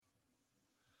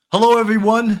Hello,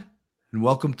 everyone, and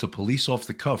welcome to Police Off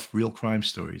the Cuff Real Crime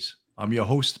Stories. I'm your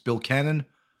host, Bill Cannon.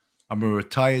 I'm a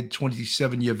retired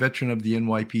 27-year veteran of the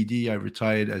NYPD. I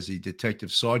retired as a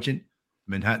detective sergeant,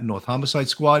 Manhattan North Homicide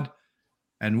Squad.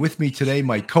 And with me today,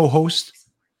 my co host,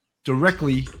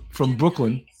 directly from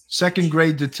Brooklyn, second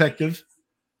grade detective,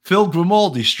 Phil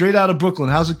Grimaldi, straight out of Brooklyn.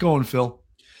 How's it going, Phil?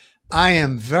 I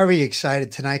am very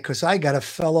excited tonight because I got a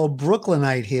fellow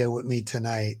Brooklynite here with me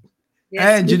tonight.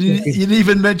 Yes, and you didn't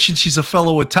even mention she's a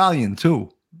fellow Italian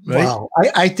too, right? Wow,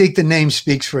 I think the name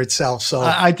speaks for itself. So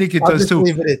I think it I'll does just too.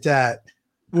 Leave it at that.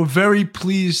 We're very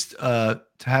pleased to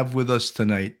have with us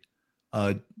tonight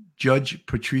Judge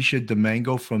Patricia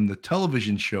DeMango from the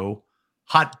television show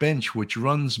Hot Bench, which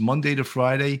runs Monday to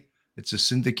Friday. It's a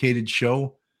syndicated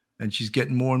show, and she's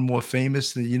getting more and more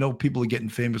famous. You know, people are getting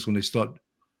famous when they start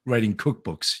writing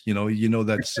cookbooks. You know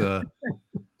that's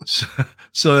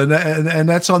so and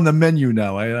that's on the menu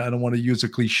now. I don't want to use a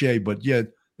cliche, but yeah,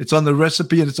 it's on the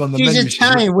recipe and it's on the menu. She's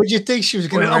Italian. What'd you think she was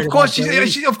going to write? Of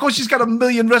course, she's got a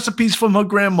million recipes from her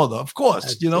grandmother. Of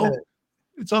course, that's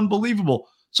it's unbelievable.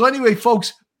 So anyway,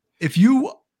 folks, if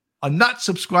you are not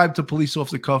subscribed to Police Off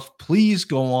the Cuff, please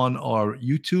go on our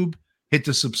YouTube, hit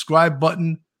the subscribe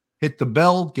button, hit the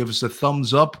bell, give us a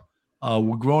thumbs up.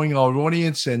 We're growing our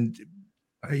audience, and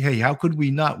hey, how could we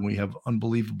not when we have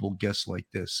unbelievable guests like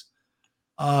this?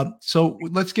 So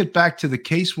let's get back to the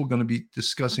case we're going to be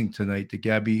discussing tonight, the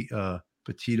Gabby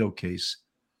Petito case.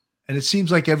 And it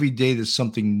seems like every day there's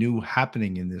something new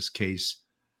happening in this case.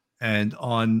 And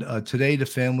on today, the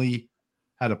family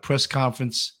had a press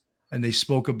conference, and they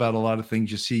spoke about a lot of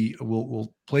things. You see,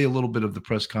 we'll play a little bit of the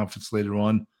press conference later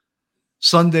on.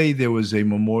 Sunday, there was a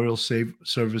memorial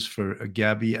service for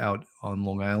Gabby out on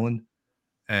Long Island,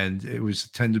 and it was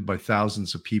attended by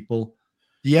thousands of people.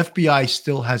 The FBI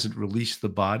still hasn't released the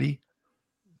body,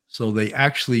 so they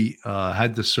actually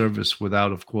had the service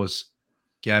without, of course,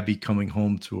 Gabby coming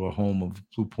home to her home of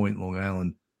Blue Point, Long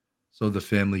Island, so the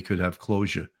family could have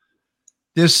closure.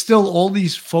 There's still all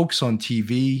these folks on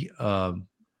TV,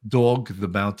 Dog, the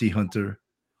bounty hunter,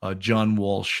 John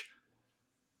Walsh.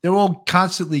 They're all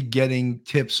constantly getting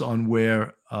tips on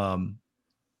where Brian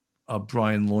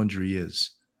Laundrie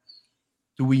is.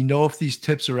 Do we know if these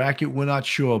tips are accurate? We're not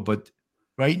sure, but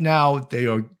right now they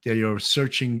are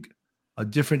searching a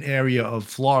different area of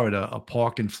Florida, a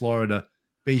park in Florida,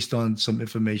 based on some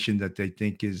information that they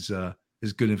think is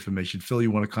good information. Phil, you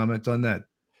want to comment on that?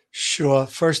 Sure.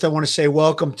 First, I want to say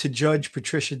welcome to Judge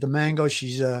Patricia DeMango.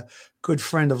 She's a good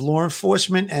friend of law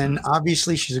enforcement, and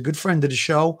obviously she's a good friend of the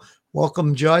show.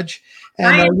 Welcome, Judge. And,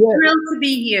 I am thrilled to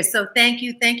be here, so thank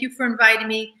you. Thank you for inviting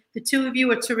me. The two of you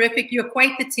are terrific. You're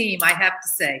quite the team, I have to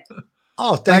say.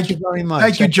 Oh, thank you very much.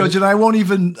 Thank you, Judge. And I won't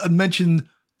even mention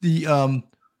the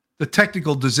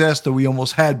technical disaster we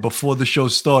almost had before the show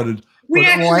started.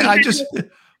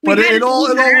 But it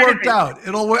all worked out.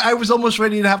 I was almost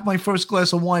ready to have my first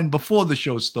glass of wine before the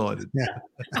show started. Yeah.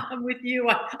 I'm with you.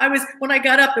 I was, when I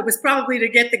got up, it was probably to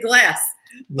get the glass.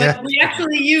 But we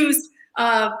actually used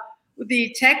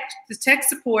the tech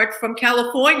support from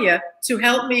California to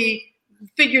help me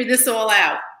figure this all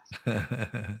out.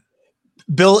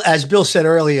 Bill, as Bill said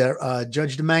earlier,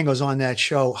 Judge DeMango's on that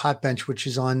show, Hot Bench, which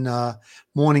is on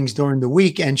mornings during the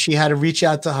week, and she had to reach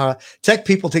out to her tech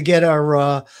people to get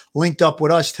her linked up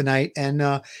with us tonight. And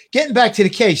getting back to the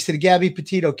case, to the Gabby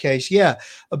Petito case,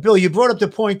 Bill, you brought up the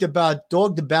point about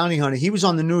Dog the Bounty Hunter. He was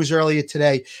on the news earlier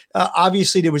today.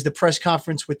 Obviously, there was the press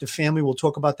conference with the family. We'll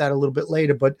talk about that a little bit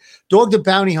later. But Dog the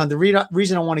Bounty Hunter, the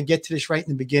reason I want to get to this right in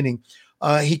the beginning,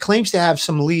 he claims to have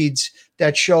some leads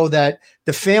that show that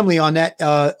the family on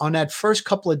that first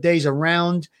couple of days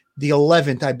around the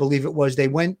 11th, I believe it was, they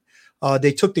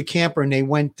took the camper and they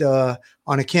went on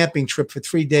a camping trip for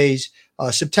 3 days,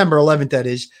 September 11th, that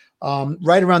is,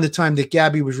 right around the time that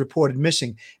Gabby was reported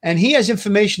missing. And he has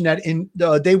information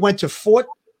that they went to Fort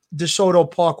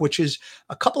DeSoto Park, which is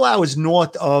a couple hours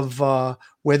north of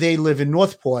where they live in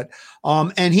Northport.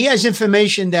 And he has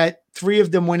information that 3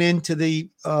 of them went into the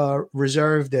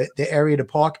reserve, the area, the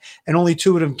park, and only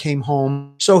 2 of them came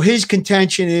home. So his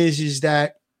contention is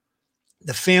that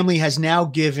the family has now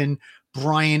given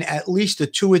Brian at least a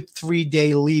 2 or 3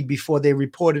 day lead before they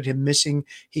reported him missing.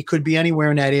 He could be anywhere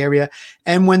in that area.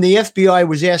 And when the FBI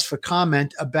was asked for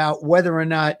comment about whether or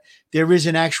not there is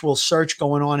an actual search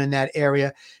going on in that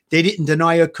area, they didn't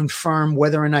deny or confirm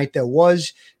whether or not there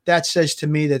was. That says to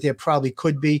me that there probably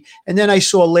could be. And then I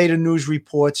saw later news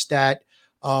reports that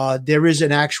There is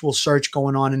an actual search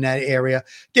going on in that area.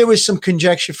 There was some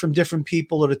conjecture from different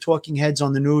people or the talking heads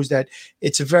on the news that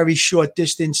it's a very short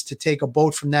distance to take a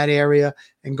boat from that area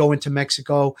and go into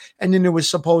Mexico. And then there was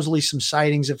supposedly some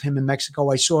sightings of him in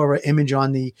Mexico. I saw an image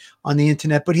on the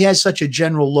internet, but he has such a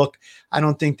general look. I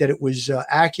don't think that it was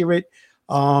accurate.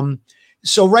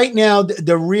 So right now,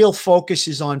 the real focus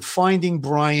is on finding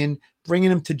Brian,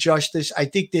 bringing him to justice. I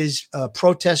think there's a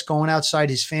protest going outside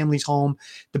his family's home.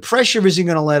 The pressure isn't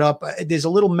going to let up. There's a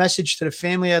little message to the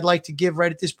family I'd like to give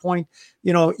right at this point.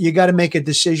 You know, you got to make a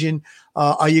decision.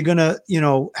 Are you going to, you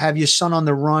know, have your son on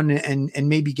the run and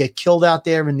maybe get killed out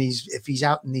there if he's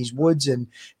out in these woods and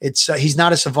it's he's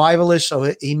not a survivalist,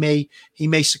 so he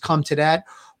may succumb to that,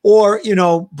 or, you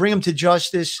know, bring him to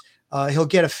justice. He'll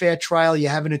get a fair trial. You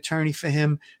have an attorney for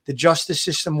him. The justice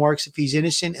system works. If he's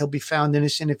innocent, he'll be found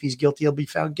innocent. If he's guilty, he'll be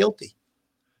found guilty.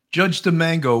 Judge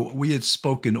Domingo, we had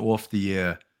spoken off the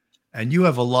air, and you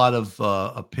have a lot of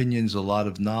opinions, a lot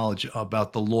of knowledge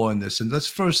about the law in this. And let's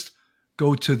first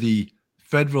go to the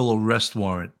federal arrest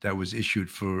warrant that was issued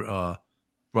for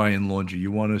Brian Laundrie.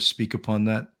 You want to speak upon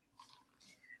that?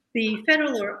 The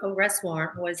federal arrest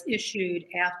warrant was issued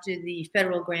after the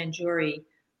federal grand jury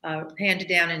handed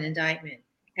down an indictment.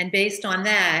 And based on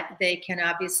that, they can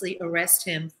obviously arrest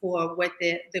him for what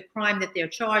the crime that they're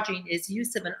charging is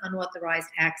use of an unauthorized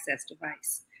access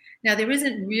device. Now, there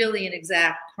isn't really an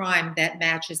exact crime that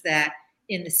matches that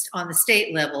on the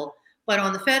state level, but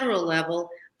on the federal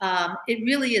level, it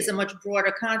really is a much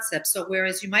broader concept. So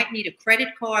whereas you might need a credit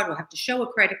card or have to show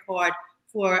a credit card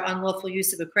for unlawful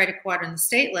use of a credit card on the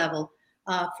state level,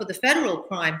 for the federal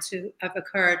crime to have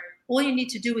occurred, all you need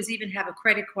to do is even have a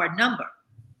credit card number.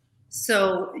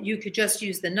 So you could just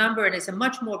use the number, and it's a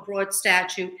much more broad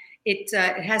statute. It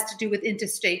has to do with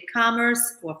interstate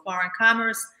commerce or foreign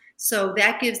commerce. So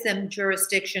that gives them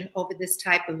jurisdiction over this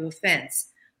type of offense.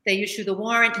 They issue the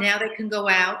warrant. Now they can go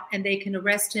out and they can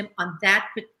arrest him on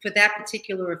for that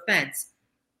particular offense.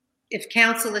 If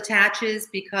counsel attaches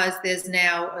because there's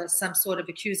now some sort of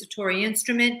accusatory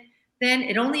instrument, then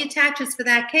it only attaches for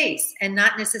that case and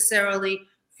not necessarily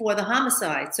for the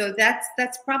homicide. So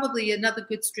that's probably another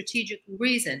good strategic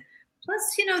reason. Plus,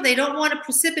 you know, they don't want to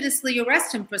precipitously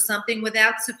arrest him for something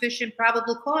without sufficient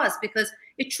probable cause, because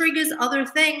it triggers other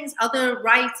things, other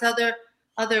rights, other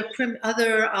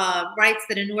rights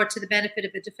that inure to the benefit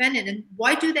of the defendant. And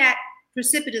why do that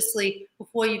precipitously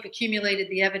before you've accumulated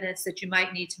the evidence that you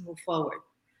might need to move forward?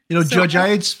 You know, Judge, I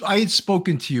had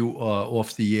spoken to you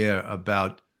off the air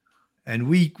about, and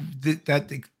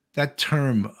that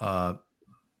term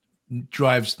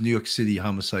drives New York City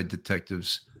homicide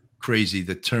detectives crazy,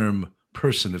 the term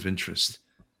person of interest.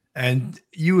 And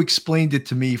you explained it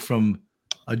to me from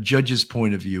a judge's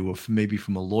point of view, or maybe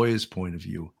from a lawyer's point of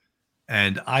view.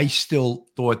 And I still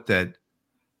thought that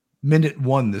minute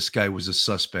one, this guy was a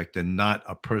suspect and not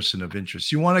a person of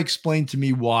interest. You want to explain to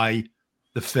me why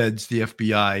the feds, the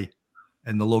FBI,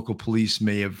 and the local police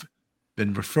may have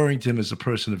been referring to him as a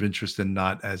person of interest and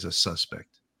not as a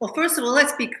suspect? Well, first of all,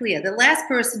 let's be clear. The last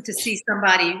person to see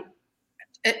somebody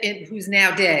who's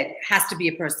now dead has to be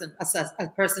a person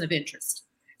of interest.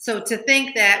 So to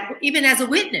think that even as a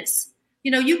witness,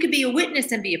 you know, you could be a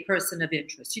witness and be a person of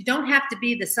interest. You don't have to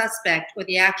be the suspect or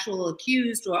the actual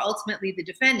accused or ultimately the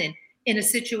defendant in a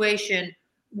situation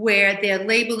where they're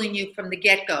labeling you from the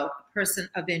get-go a person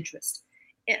of interest.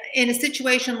 In a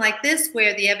situation like this,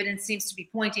 where the evidence seems to be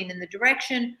pointing in the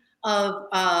direction of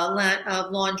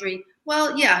Laundrie,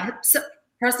 well, yeah,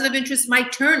 person of interest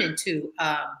might turn into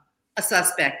a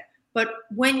suspect. But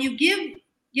when you give,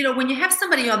 you know, when you have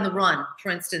somebody on the run,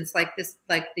 for instance, like this,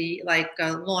 like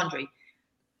Laundrie,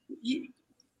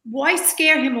 why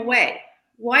scare him away?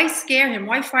 Why scare him?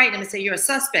 Why frighten him and say, you're a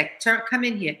suspect, come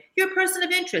in here? You're a person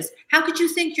of interest. How could you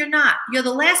think you're not? You're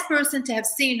the last person to have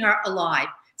seen her alive.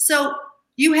 So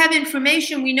you have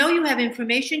information. We know you have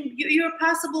information. You're a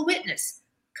possible witness.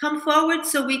 Come forward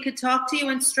so we could talk to you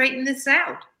and straighten this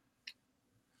out.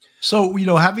 So, you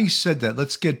know, having said that,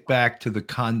 let's get back to the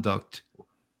conduct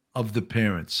of the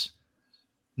parents.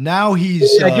 Now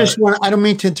he's... I don't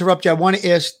mean to interrupt you. I want to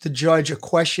ask the judge a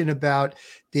question about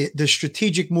the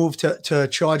strategic move to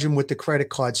charge him with the credit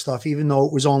card stuff, even though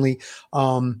it was only...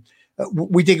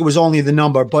 we think it was only the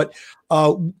number, but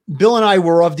Bill and I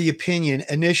were of the opinion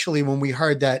initially when we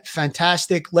heard that,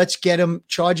 fantastic, let's get him,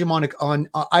 charge him on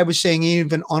I was saying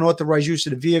even unauthorized use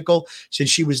of the vehicle, since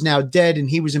she was now dead and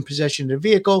he was in possession of the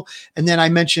vehicle. And then I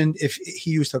mentioned if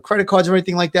he used her credit cards or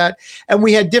anything like that. And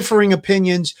we had differing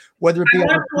opinions, whether it be... Can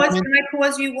I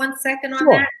pause you 1 second on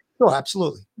that? Sure,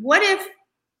 absolutely. What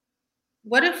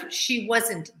if she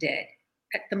wasn't dead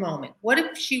at the moment? What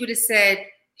if she would have said,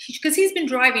 because he's been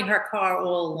driving her car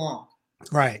all along.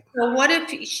 Right. So what if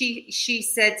she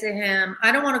said to him,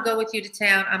 I don't want to go with you to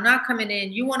town. I'm not coming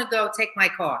in. You want to go, take my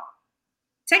car.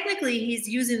 Technically, he's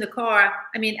using the car.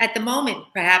 I mean, at the moment,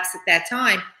 perhaps at that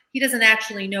time, he doesn't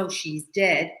actually know she's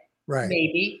dead. Right.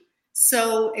 Maybe.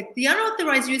 So the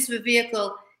unauthorized use of a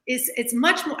vehicle it's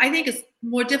much more, I think it's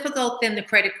more difficult than the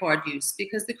credit card use,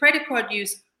 because the credit card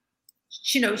use,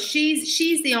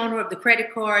 she's the owner of the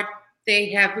credit card.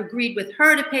 They have agreed with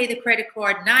her to pay the credit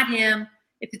card, not him.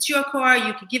 If it's your car,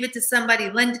 you could give it to somebody,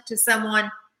 lend it to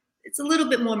someone. It's a little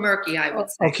bit more murky, I would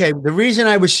say. Okay. The reason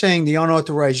I was saying the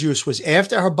unauthorized use was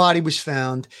after her body was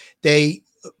found, they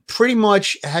pretty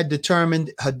much had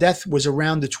determined her death was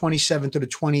around the 27th or the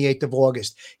 28th of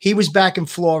August. He was back in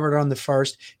Florida on the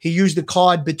 1st. He used the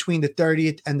card between the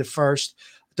 30th and the 1st.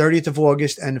 30th of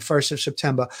August and the 1st of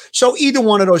September. So either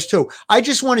one of those two. I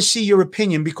just want to see your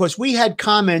opinion, because we had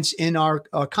comments in our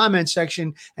comment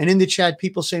section and in the chat,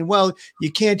 people saying, well, you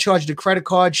can't charge the credit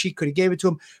card. She could have gave it to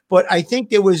him. But I think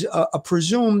there was a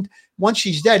presumed, once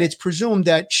she's dead, it's presumed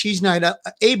that she's not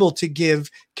able to give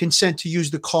consent to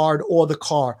use the card or the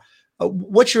car.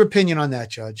 What's your opinion on that,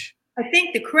 Judge? I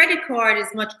think the credit card is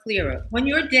much clearer. When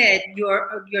you're dead,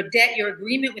 your debt, your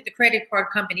agreement with the credit card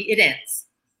company, it ends.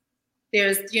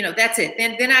 There's, that's it.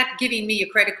 Then they're not giving me a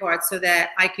credit card so that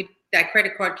that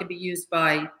credit card can be used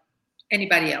by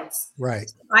anybody else.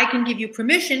 Right. I can give you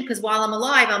permission because while I'm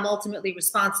alive, I'm ultimately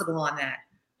responsible on that.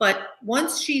 But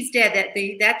once she's dead,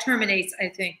 that terminates, I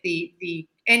think, the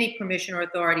any permission or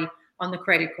authority on the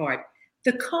credit card.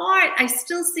 The card, I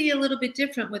still see a little bit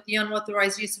different with the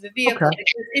unauthorized use of a vehicle. Okay.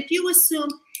 Because if you assume,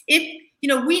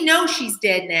 we know she's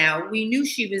dead now.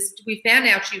 We found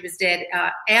out she was dead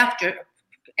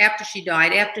after she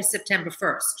died, after September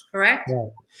 1st, correct?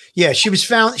 Right. Yeah, she was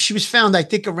found, I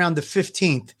think, around the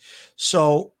 15th.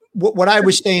 So what I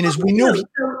was saying is we knew. So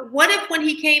what if when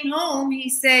he came home, he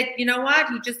said, you know what?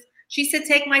 She said,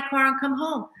 take my car and come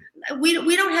home. We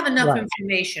don't have enough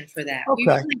information for that. Okay. We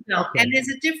really don't. Okay. And there's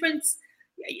a difference.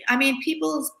 I mean,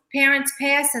 people's parents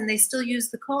pass and they still use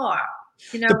the car.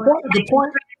 The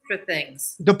point for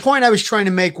things. The point I was trying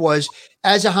to make was,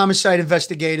 as a homicide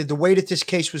investigator, the way that this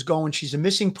case was going, she's a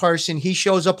missing person. He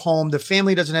shows up home. The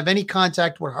family doesn't have any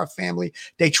contact with her family.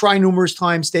 They try numerous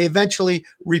times. They eventually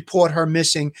report her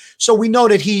missing. So we know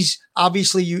that he's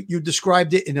obviously, you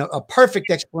described it in a perfect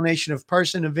explanation of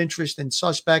person of interest and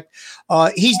suspect.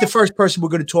 He's the first person we're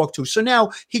going to talk to. So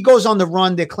now he goes on the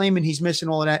run. They're claiming he's missing,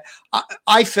 all of that.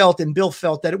 I felt, and Bill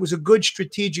felt, that it was a good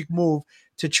strategic move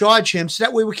to charge him, so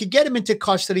that way we could get him into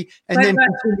custody and then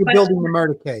continue building the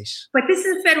murder case. But this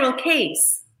is a federal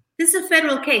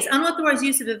case. Unauthorized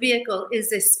use of a vehicle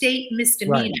is a state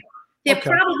misdemeanor. Right. There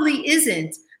probably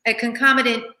isn't a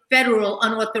concomitant federal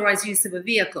unauthorized use of a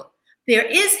vehicle. There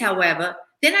is, however,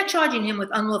 they're not charging him with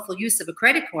unlawful use of a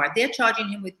credit card. They're charging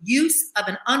him with use of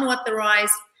an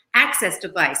unauthorized access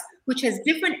device, which has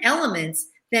different elements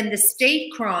than the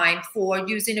state crime for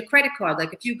using a credit card.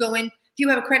 Like if you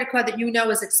have a credit card that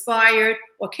is expired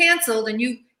or canceled and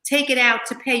you take it out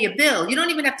to pay a bill, you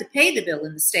don't even have to pay the bill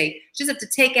in the state. You just have to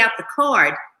take out the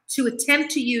card to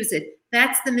attempt to use it.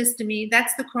 That's the misdemeanor.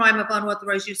 That's the crime of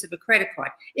unauthorized use of a credit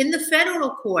card. In the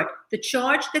federal court, the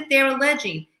charge that they're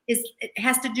alleging it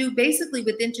has to do basically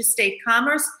with interstate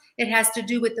commerce. It has to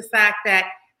do with the fact that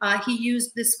he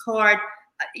used this card,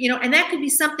 and that could be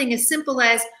something as simple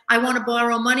as, I want to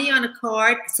borrow money on a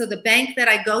card, so the bank that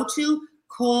I go to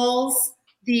calls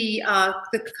the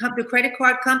credit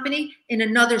card company in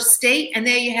another state, and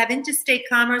there you have interstate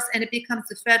commerce, and it becomes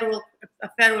a federal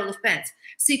offense.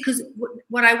 See, because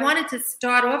what I wanted to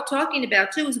start off talking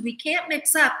about too is we can't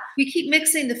mix up. We keep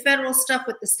mixing the federal stuff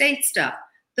with the state stuff.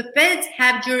 The feds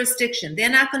have jurisdiction. They're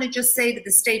not going to just say to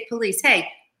the state police, "Hey,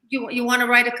 you want to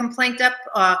write a complaint up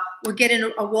or get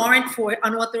a warrant for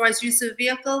unauthorized use of a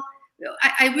vehicle."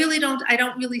 I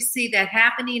don't really see that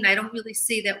happening. I don't really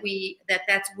see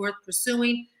that's worth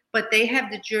pursuing, but they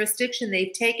have the jurisdiction.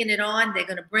 They've taken it on. They're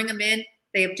going to bring them in.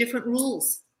 They have different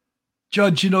rules.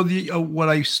 Judge, what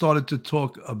I started to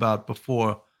talk about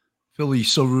before Philly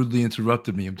so rudely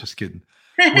interrupted me. I'm just kidding.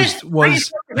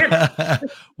 Was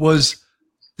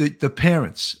the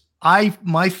parents.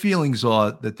 My feelings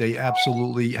are that they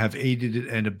absolutely have aided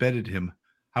and abetted him.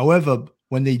 However,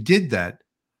 when they did that,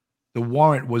 the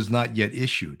warrant was not yet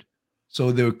issued,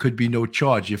 so there could be no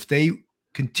charge. If they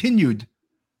continued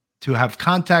to have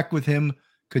contact with him,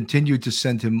 continued to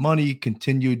send him money,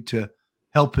 continued to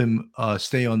help him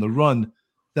stay on the run,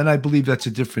 then I believe that's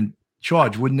a different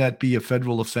charge. Wouldn't that be a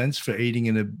federal offense for aiding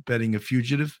and abetting a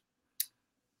fugitive?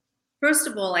 First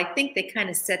of all, I think they kind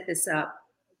of set this up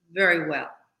very well,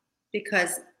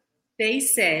 because they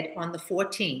said on the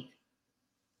 14th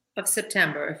of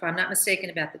September, if I'm not mistaken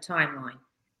about the timeline,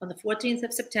 on the 14th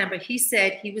of September, he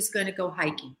said he was going to go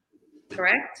hiking,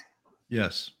 correct?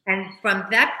 Yes. And from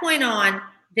that point on,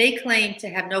 they claimed to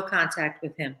have no contact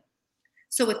with him.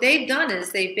 So what they've done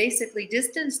is they've basically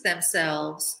distanced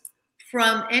themselves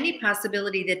from any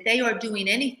possibility that they are doing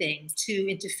anything to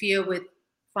interfere with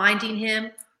finding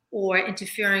him or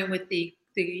interfering with the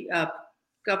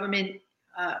government,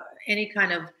 any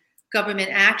kind of government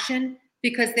action,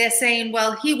 because they're saying,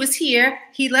 well, he was here,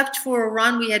 he left for a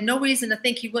run, we had no reason to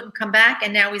think he wouldn't come back,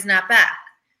 and now he's not back.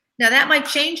 Now that might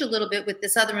change a little bit with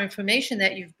this other information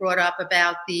that you've brought up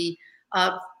about the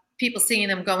people seeing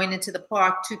him going into the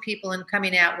park, 2 people and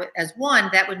coming out as one.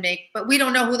 That would make, but we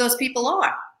don't know who those people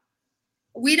are.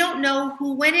 We don't know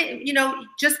who went in,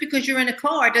 just because you're in a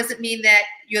car doesn't mean that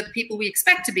you're the people we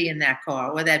expect to be in that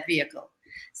car or that vehicle.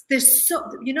 There's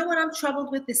what I'm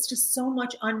troubled with? There's just so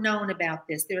much unknown about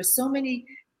this. There are so many,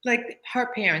 like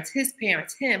her parents, his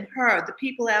parents, him, her, the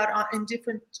people out in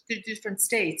different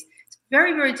states. It's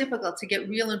very, very difficult to get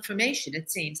real information,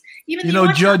 it seems. Even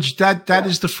Judge, that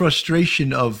is the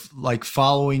frustration of like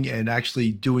following and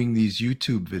actually doing these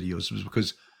YouTube videos,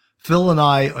 because Phil and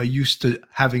I are used to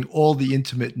having all the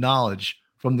intimate knowledge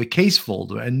from the case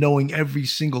folder and knowing every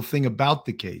single thing about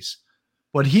the case.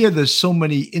 But here there's so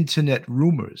many internet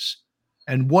rumors,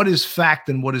 and what is fact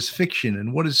and what is fiction,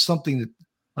 and what is something that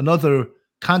another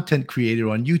content creator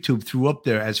on YouTube threw up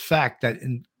there as fact that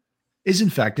isn't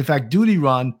fact. In fact, Duty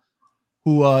Ron,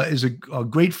 who is a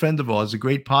great friend of ours, a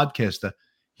great podcaster,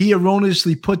 he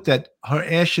erroneously put that her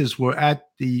ashes were at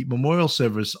the memorial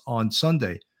service on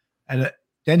Sunday. And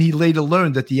then he later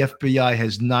learned that the FBI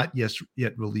has not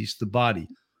yet released the body.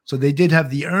 So they did have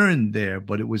the urn there,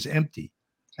 but it was empty.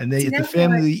 And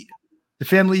the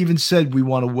family even said, we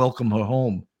want to welcome her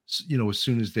home, as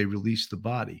soon as they release the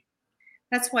body.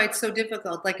 That's why it's so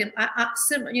difficult. Like,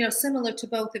 similar to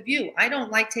both of you, I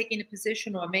don't like taking a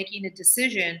position or making a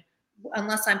decision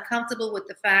unless I'm comfortable with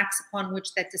the facts upon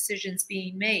which that decision's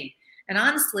being made. And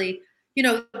honestly,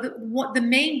 the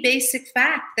main basic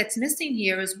fact that's missing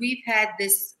here is we've had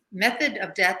this method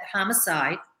of death,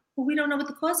 homicide, but we don't know what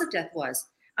the cause of death was.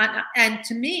 And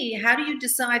to me, how do you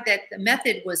decide that the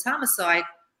method was homicide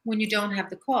when you don't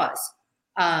have the cause?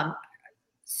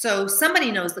 So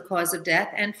somebody knows the cause of death,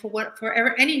 and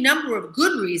for any number of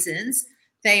good reasons,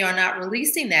 they are not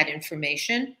releasing that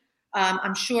information.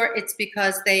 I'm sure it's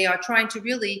because they are trying to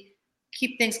really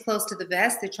keep things close to the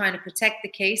vest. They're trying to protect the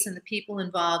case and the people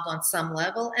involved on some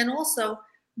level, and also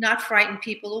not frighten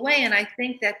people away. And I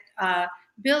think that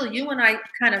Bill, you and I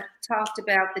kind of talked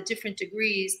about the different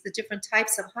degrees, the different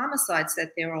types of homicides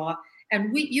that there are.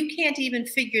 And you can't even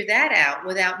figure that out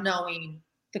without knowing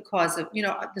the cause of,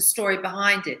 the story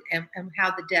behind it and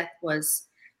how the death was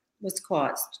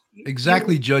caused.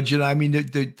 Exactly, Judge. And I mean,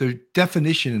 the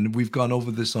definition, and we've gone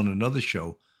over this on another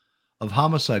show, of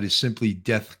homicide is simply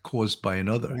death caused by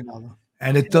another.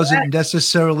 And it doesn't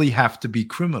necessarily have to be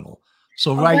criminal.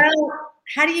 So,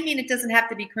 how do you mean it doesn't have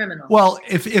to be criminal? Well,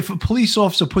 if a police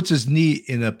officer puts his knee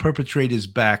in a perpetrator's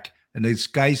back and this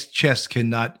guy's chest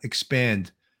cannot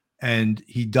expand and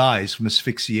he dies from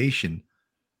asphyxiation,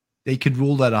 they could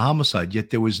rule that a homicide, yet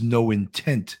there was no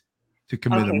intent to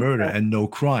commit a murder and no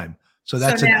crime. So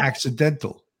that's an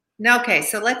accidental. Okay,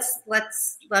 so let's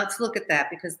look at that,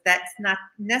 because that's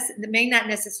may not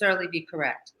necessarily be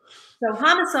correct. So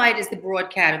homicide is the broad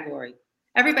category.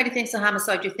 Everybody thinks of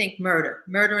homicide, you think murder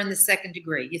in the second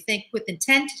degree. You think with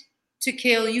intent to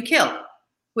kill, you kill.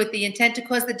 With the intent to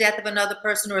cause the death of another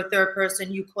person or a third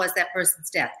person, you cause that person's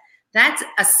death. That's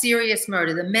a serious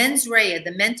murder. The mens rea,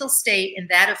 the mental state in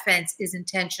that offense is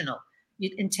intentional.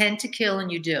 You intend to kill and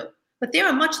you do. But there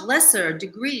are much lesser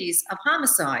degrees of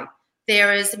homicide.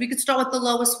 We could start with the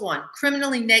lowest one,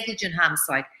 criminally negligent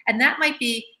homicide. And that might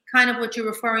be kind of what you're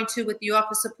referring to with the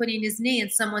officer putting his knee in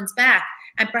someone's back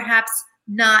and perhaps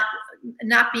not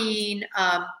being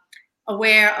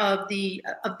aware of the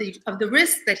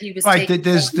risk that he was taking.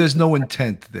 There's no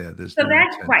intent there. That's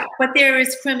right. But there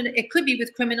is criminal. It could be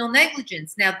with criminal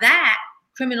negligence. Now that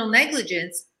criminal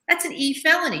negligence, that's an E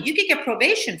felony. You could get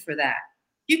probation for that.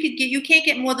 You can't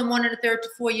get more than 1 1/3 to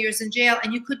 4 years in jail,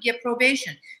 and you could get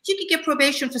probation. You could get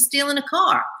probation for stealing a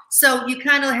car. So you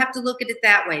kind of have to look at it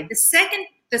that way. The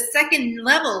second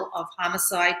level of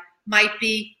homicide might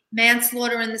be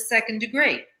manslaughter in the second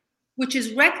degree, which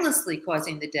is recklessly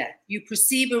causing the death. You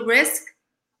perceive a risk,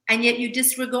 and yet you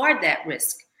disregard that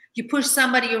risk. You push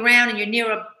somebody around, and you're near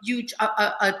a huge,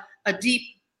 a deep,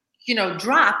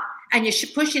 drop, and you're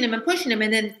pushing them,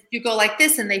 and then you go like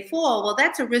this, and they fall. Well,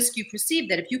 that's a risk you perceive,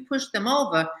 that if you push them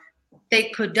over, they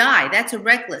could die. That's a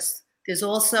reckless. There's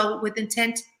also with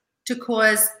intent to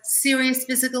cause serious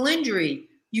physical injury.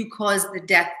 You cause the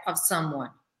death of someone.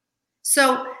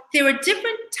 So there are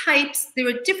different types, there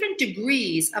are different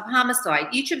degrees of homicide,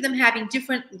 each of them having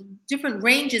different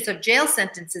ranges of jail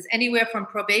sentences, anywhere from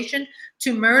probation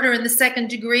to murder in the second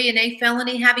degree and a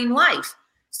felony having life.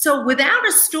 So without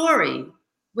a story,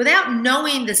 without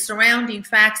knowing the surrounding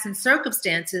facts and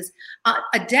circumstances,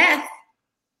 a death,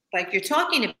 like you're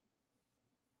talking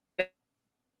about.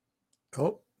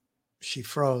 Oh, she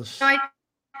froze.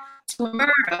 To a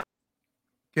murder.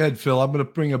 Go ahead, Phil. I'm going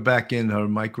to bring her back in, her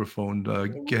microphone. Go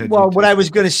ahead. Well, what I was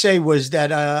going to say was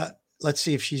that, let's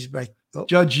see if she's right. Oh,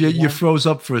 Judge, you froze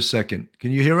up for a second.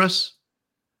 Can you hear us?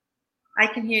 I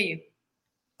can hear you.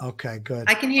 Okay, good.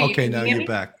 I can hear you. Okay, now you're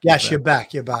back. Yes, you're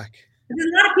back. You're back. There's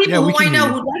a lot of people who I know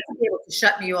who'd like to be able to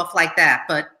shut me off like that,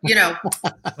 but you know.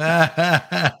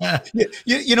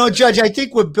 you know, Judge, I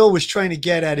think what Bill was trying to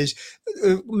get at is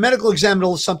medical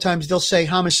examiners, sometimes they'll say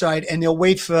homicide and they'll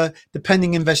wait for the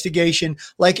pending investigation.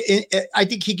 Like I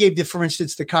think he gave for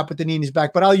instance, the cop with the knee in his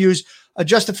back, but I'll use a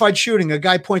justified shooting. A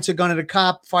guy points a gun at a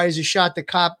cop, fires a shot, the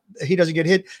cop, he doesn't get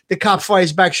hit. The cop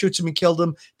fires back, shoots him and killed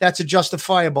him. That's a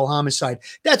justifiable homicide.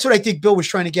 That's what I think Bill was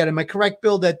trying to get. Am I correct,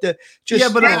 Bill? That yeah,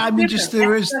 but I mean, just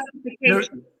there is,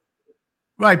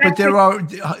 right, but there are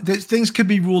things could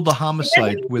be ruled a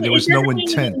homicide where there was no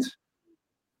intent.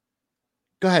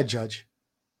 Go ahead, Judge.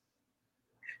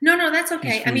 No, that's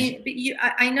okay. I mean,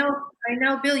 I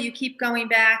know, Bill, you keep going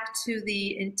back to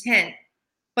the intent,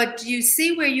 but do you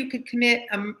see where you could commit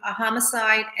a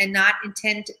homicide and not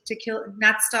intend to kill,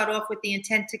 not start off with the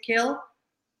intent to kill?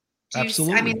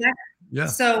 Absolutely. I mean, yeah.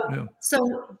 So,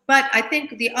 but I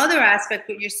think the other aspect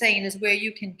what you're saying is where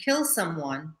you can kill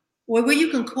someone or where you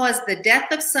can cause the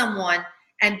death of someone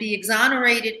and be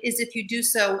exonerated is if you do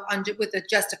so with a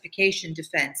justification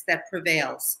defense that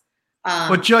prevails.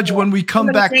 But Judge, when we come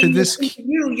back to this,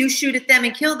 you shoot at them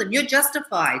and kill them. You're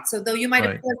justified. So though you might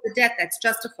have caused the death, that's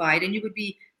justified, and you would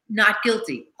be not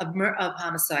guilty of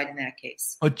homicide in that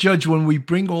case. But Judge, when we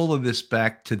bring all of this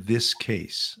back to this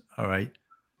case, all right,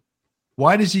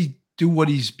 why does he do what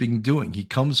he's been doing? He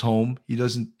comes home. He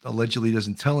allegedly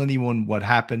doesn't tell anyone what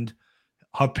happened.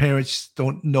 Her parents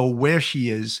don't know where she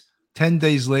is. 10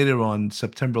 days later, on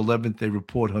September 11th, they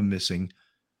report her missing.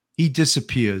 He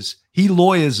disappears. He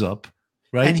lawyers up,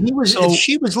 right? And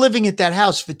she was living at that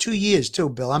house for 2 years too,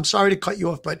 Bill. I'm sorry to cut you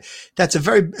off, but that's a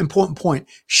very important point.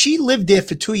 She lived there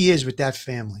for 2 years with that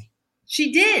family.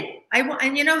 She did.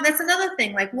 And you know, that's another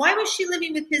thing. Like, why was she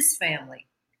living with his family?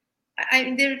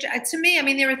 To me, I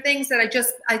mean, there are things that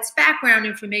it's background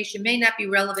information, may not be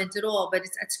relevant at all, but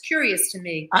it's curious to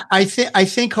me. I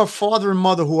think her father and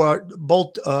mother, who are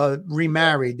both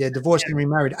remarried, they're divorced and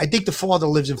remarried. I think the father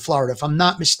lives in Florida, if I'm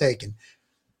not mistaken.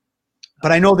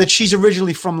 But I know that she's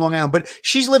originally from Long Island, but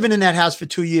she's living in that house for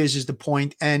 2 years is the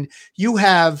point. And you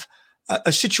have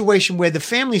a situation where the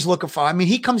family's looking for, I mean,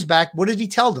 he comes back. What did he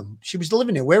tell them? She was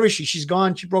living there. Where is she? She's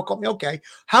gone. She broke up. Okay.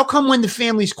 How come when the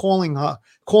family's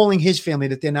calling his family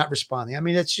that they're not responding? I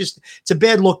mean, it's a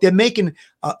bad look. They're making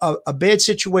a bad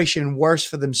situation worse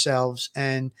for themselves.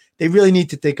 And they really need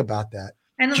to think about that.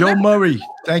 Joe Murray,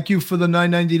 thank you for the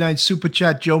 $9.99 super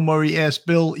chat. Joe Murray asked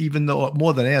Bill, even though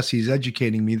more than asked, he's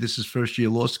educating me. This is first year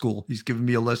law school. He's giving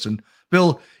me a lesson.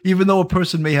 Bill, even though a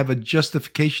person may have a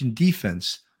justification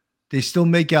defense, they still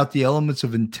make out the elements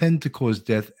of intent to cause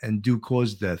death and do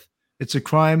cause death. It's a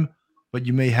crime, but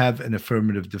you may have an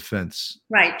affirmative defense.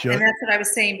 Right, Joe? And that's what I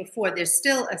was saying before. There's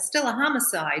still a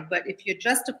homicide, but if you're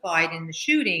justified in the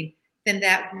shooting, then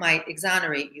that might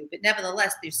exonerate you. But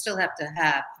nevertheless, you still have to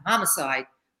have a homicide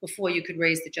before you could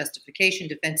raise the justification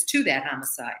defense to that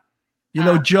homicide. You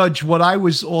know, Judge, what I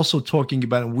was also talking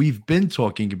about, and we've been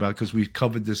talking about because we've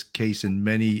covered this case in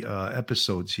many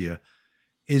episodes here,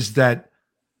 is that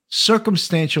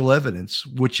circumstantial evidence,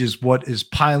 which is what is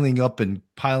piling up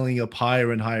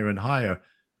higher and higher and higher,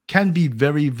 can be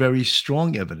very, very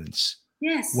strong evidence.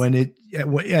 Yes.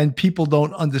 And people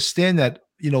don't understand that.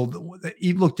 You know,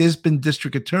 look, there's been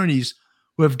district attorneys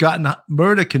who have gotten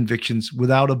murder convictions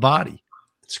without a body.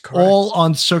 That's correct. All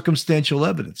on circumstantial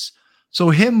evidence. So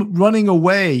him running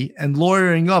away and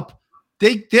lawyering up,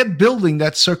 they're building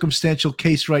that circumstantial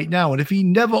case right now. And if he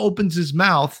never opens his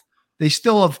mouth, they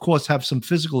still, of course, have some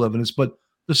physical evidence, but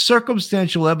the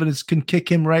circumstantial evidence can kick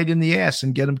him right in the ass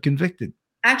and get him convicted.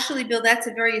 Actually, Bill, that's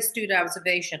a very astute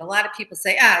observation. A lot of people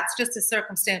say, it's just a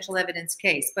circumstantial evidence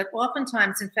case. But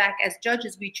oftentimes, in fact, as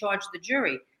judges, we charge the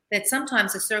jury that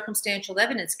sometimes a circumstantial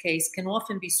evidence case can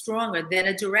often be stronger than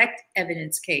a direct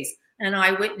evidence case, an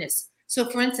eyewitness. So,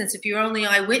 for instance, if your only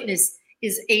eyewitness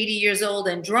is 80 years old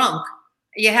and drunk,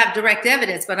 you have direct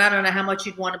evidence, but I don't know how much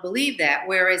you'd want to believe that.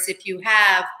 Whereas if you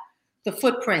have the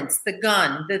footprints, the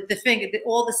gun, the finger,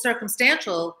 all the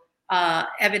circumstantial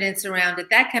evidence around it,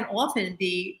 that can often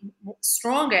be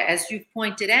stronger, as you've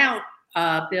pointed out,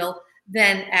 Bill,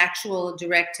 than actual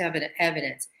direct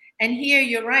evidence. And here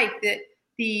you're right, that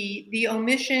the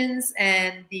omissions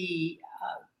and the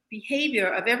behavior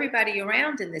of everybody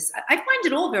around in this, I find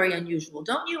it all very unusual,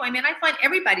 don't you? I mean, I find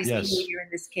everybody's behavior in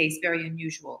this case very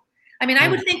unusual. I mean, I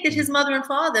would think that his mother and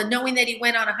father, knowing that he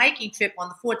went on a hiking trip on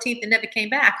the 14th and never came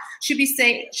back, should be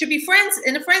friends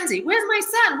in a frenzy. Where's my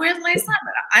son? Where's my son?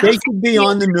 They should be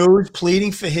on the news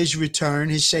pleading for his return,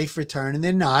 his safe return, and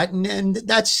they're not. And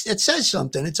it says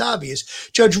something. It's obvious.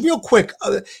 Judge, real quick,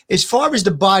 as far as the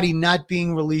body not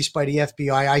being released by the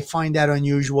FBI, I find that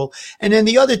unusual. And then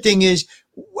the other thing is,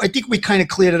 I think we kind of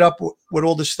cleared it up with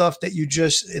all the stuff that you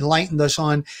just enlightened us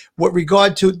on. With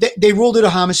regard to, they ruled it a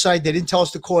homicide. They didn't tell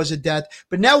us the cause of death,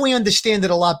 but now we understand it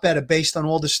a lot better based on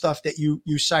all the stuff that you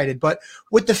cited. But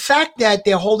with the fact that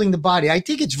they're holding the body, I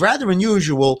think it's rather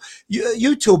unusual.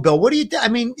 You too, Bill. What do you think? I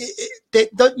mean,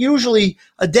 usually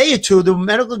a day or two, the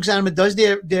medical examiner does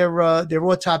their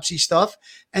autopsy stuff,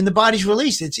 and the body's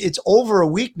released. It's over a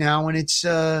week now, and it's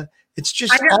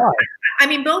just odd. I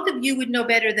mean, both of you would know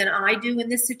better than I do in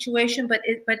this situation, but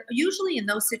usually in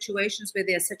those situations where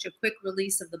there's such a quick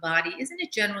release of the body, isn't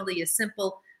it generally a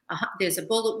simple, there's a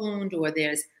bullet wound, or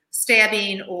there's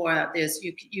stabbing, or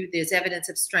there's evidence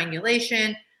of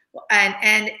strangulation,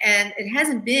 and it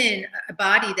hasn't been a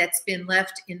body that's been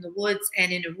left in the woods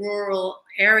and in a rural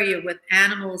area with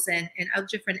animals and other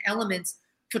different elements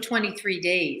for 23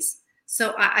 days.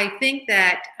 So I think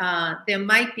that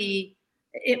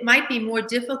it might be more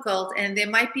difficult, and there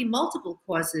might be multiple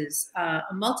causes,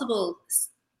 multiple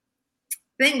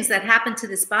things that happened to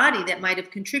this body that might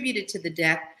have contributed to the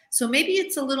death. So maybe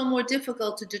it's a little more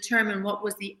difficult to determine what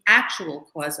was the actual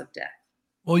cause of death.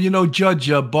 Well, Judge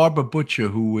Barbara Butcher,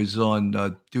 who was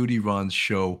on Duty Ron's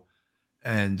show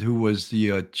and who was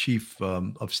the chief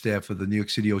of staff of the New York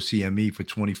City OCME for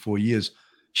 24 years,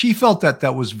 she felt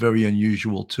that was very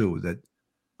unusual too, that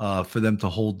for them to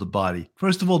hold the body.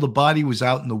 First of all, the body was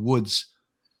out in the woods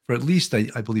for at least,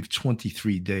 I believe,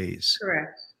 23 days.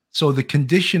 Correct. So the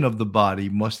condition of the body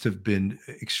must have been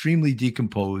extremely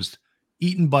decomposed,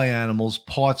 eaten by animals.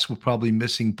 Parts were probably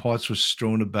missing. Parts were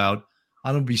strewn about. I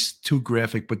don't want to be too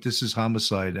graphic, but this is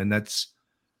homicide, and that's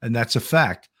a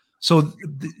fact. So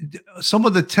some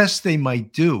of the tests they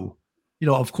might do,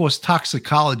 of course,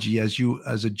 toxicology, as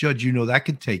a judge, that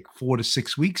can take 4 to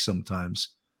 6 weeks sometimes.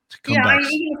 Even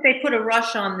if they put a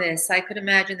rush on this, I could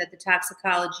imagine that the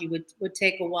toxicology would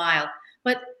take a while.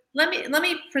 But let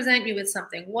me present you with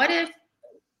something. What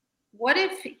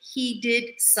if he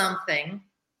did something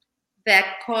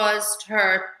that caused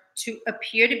her to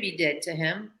appear to be dead to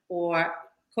him, or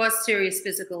caused serious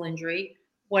physical injury,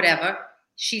 whatever?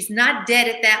 She's not dead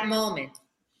at that moment.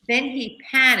 Then he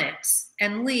panics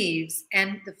and leaves,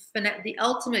 and the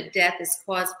ultimate death is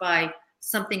caused by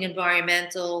something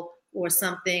environmental, or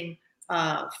something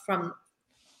from,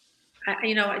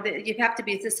 you have to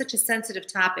be, it's such a sensitive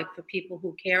topic for people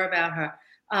who care about her.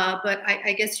 But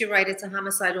I guess you're right, it's a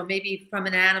homicide, or maybe from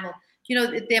an animal.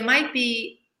 There might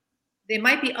be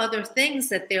other things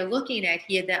that they're looking at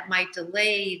here that might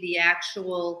delay the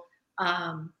actual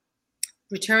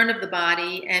return of the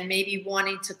body, and maybe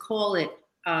wanting to call it,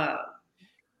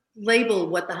 label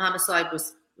what the homicide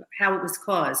was, how it was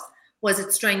caused. Was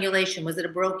it strangulation? Was it a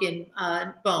broken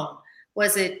bone?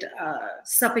 Was it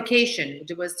suffocation?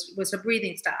 Was her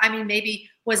breathing stopped? I mean, maybe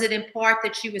was it in part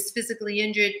that she was physically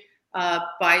injured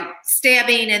by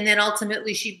stabbing, and then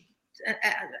ultimately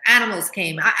animals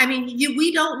came? I mean,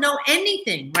 we don't know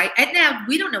anything, right? And now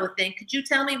we don't know a thing. Could you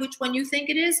tell me which one you think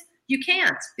it is? You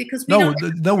can't, because no,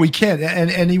 we can't.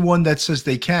 And anyone that says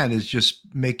they can is just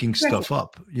making stuff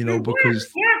up,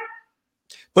 because. Yeah.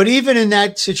 But even in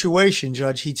that situation,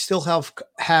 Judge, he'd still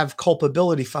have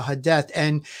culpability for her death.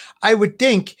 And I would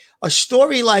think a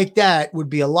story like that would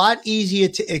be a lot easier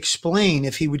to explain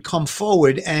if he would come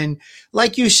forward. And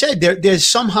like you said, there's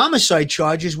some homicide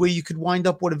charges where you could wind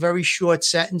up with a very short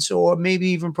sentence, or maybe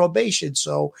even probation.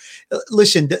 So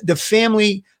listen, the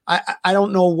family, I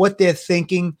don't know what they're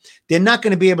thinking. They're not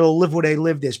going to be able to live where they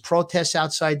live. There's protests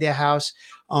outside their house.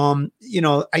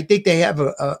 I think they have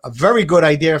a very good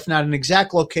idea, if not an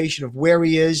exact location of where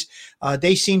he is.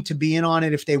 They seem to be in on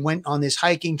it if they went on this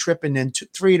hiking trip, and then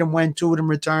 3 of them went, 2 of them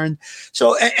returned.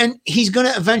 So, and he's going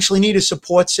to eventually need a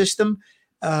support system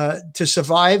to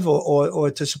survive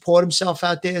or to support himself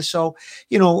out there. So,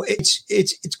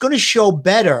 it's going to show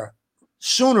better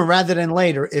sooner rather than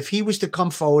later if he was to come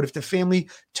forward, if the family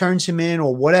turns him in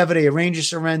or whatever. They arrange a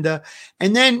surrender.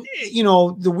 And then,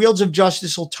 the wheels of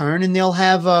justice will turn and they'll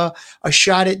have a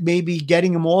shot at maybe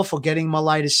getting him off or getting him a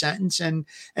lighter sentence. And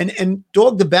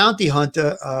Dog the Bounty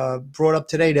Hunter brought up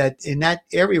today that in that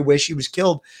area where she was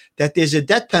killed, that there's a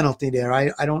death penalty there.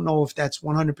 I don't know if that's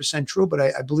 100% true, but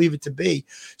I believe it to be.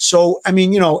 So, I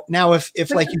mean, now if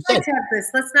like you said,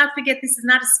 let's not forget, this is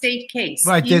not a state case.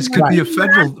 Right. This could be a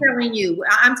federal.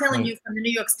 I'm telling you from the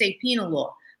New York State penal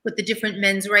law with the different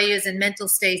mens reas and mental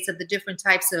states of the different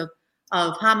types of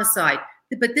homicide.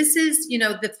 But this is,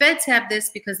 the feds have this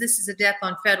because this is a death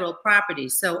on federal property.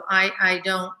 So I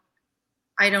don't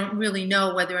really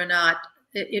know whether or not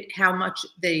how much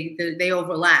they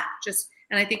overlap.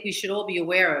 And I think we should all be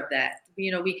aware of that.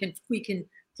 We can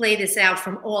play this out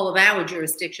from all of our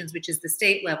jurisdictions, which is the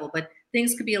state level, but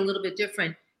things could be a little bit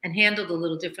different and handled a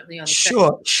little differently on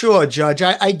the Sure, Judge.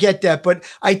 I get that, but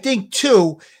I think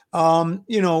too,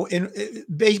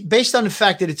 based on the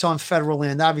fact that it's on federal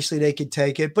land, obviously they could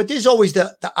take it, but there's always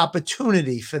the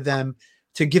opportunity for them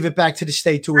to give it back to the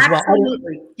state too as well.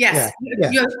 Absolutely. Yes.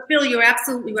 Yeah. Phil, you're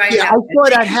absolutely right. Yeah, I saw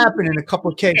that happen in a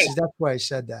couple of cases. That's why I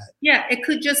said that. Yeah, it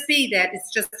could just be that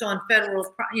it's just on federal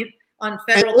property.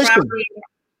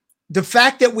 The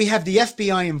fact that we have the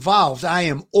FBI involved, I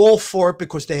am all for it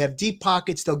because they have deep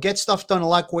pockets. They'll get stuff done a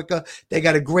lot quicker. They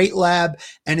got a great lab.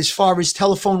 And as far as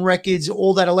telephone records,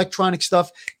 all that electronic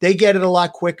stuff, they get it a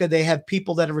lot quicker. They have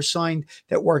people that are assigned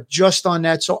that work just on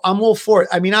that. So I'm all for it.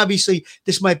 I mean, obviously,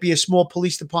 this might be a small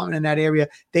police department in that area.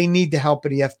 They need the help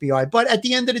of the FBI. But at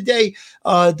the end of the day,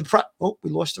 we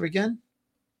lost her again.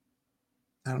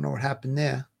 I don't know what happened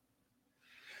there.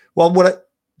 Well,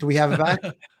 do we have it back?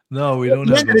 No, we don't.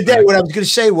 At the end of the day, what I was going to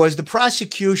say was the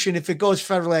prosecution, if it goes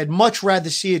federally, I'd much rather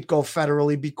see it go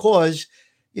federally because,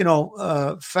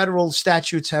 federal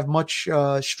statutes have much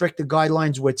stricter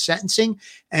guidelines with sentencing.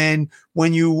 And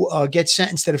when you get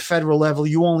sentenced at a federal level,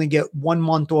 you only get 1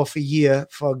 month off a year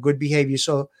for good behavior.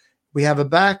 So we have it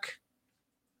back.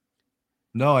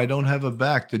 No, I don't have it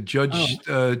back. The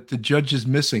judge is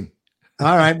missing.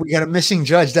 All right, we got a missing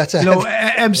judge. That's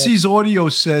MC's audio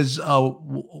says,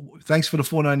 thanks for the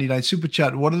 $4.99 super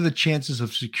chat. What are the chances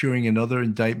of securing another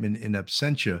indictment in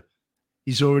absentia?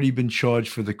 He's already been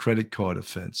charged for the credit card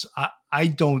offense. I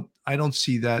don't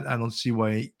see that. I don't see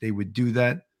why they would do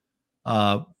that.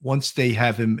 Once they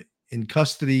have him in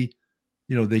custody,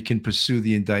 they can pursue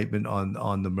the indictment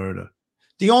on the murder.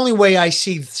 The only way I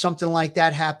see something like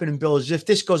that happen, Bill, is if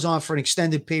this goes on for an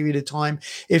extended period of time,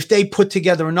 if they put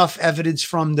together enough evidence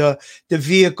from the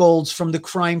vehicles, from the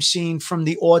crime scene, from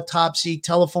the autopsy,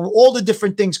 telephone, all the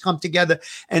different things come together.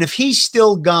 And if he's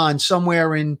still gone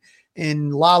somewhere in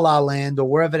La La Land or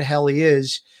wherever the hell he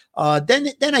is,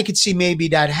 then I could see maybe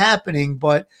that happening.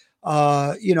 But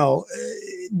he's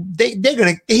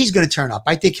going to turn up.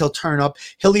 I think he'll turn up.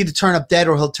 He'll either turn up dead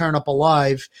or he'll turn up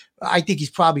alive. I think he's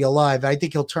probably alive. I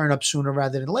think he'll turn up sooner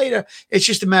rather than later. It's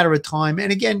just a matter of time.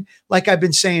 And again, like I've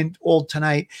been saying all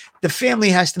tonight, the family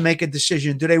has to make a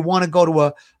decision. Do they want to go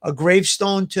to a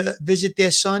gravestone to visit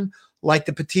their son? Like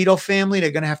the Petito family, they're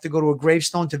going to have to go to a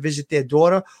gravestone to visit their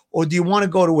daughter? Or do you want to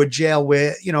go to a jail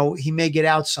where, he may get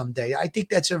out someday? I think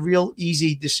that's a real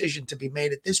easy decision to be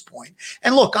made at this point.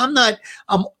 And look,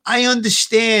 I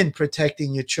understand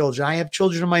protecting your children. I have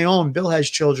children of my own. Bill has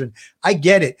children. I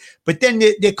get it. But then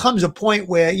there comes a point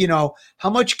where, how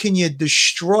much can you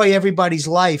destroy everybody's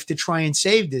life to try and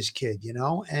save this kid,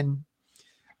 And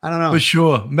I don't know. For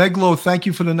sure. Meglo, thank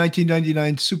you for the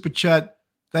 $19.99 super chat.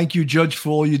 Thank you, Judge, for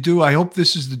all you do. I hope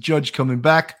this is the judge coming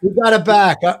back. We got it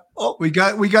back. We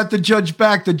got the judge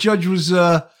back. The judge was.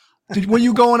 Were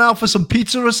you going out for some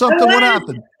pizza or something? What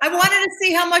happened? I wanted to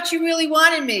see how much you really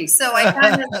wanted me, so I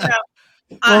kind of.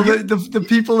 Well, the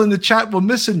people in the chat were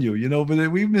missing you,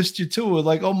 but we missed you too. We're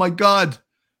like, oh my God,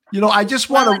 I just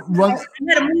want to run. I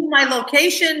had to move my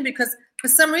location because for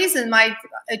some reason I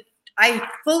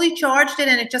fully charged it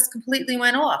and it just completely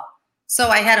went off. So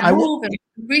I had to move and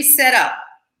reset up.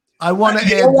 I want to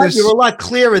add this. You're a lot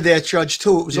clearer there, Judge,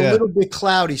 too. It was a little bit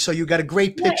cloudy, so you got a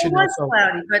great picture. It was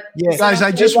cloudy, but guys,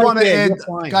 I just want to add.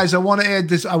 Guys, I want to add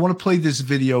this. I want to play this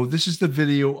video. This is the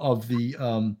video of the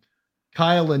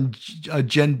Kyle and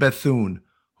Jen Bethune,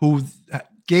 who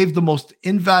gave the most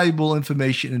invaluable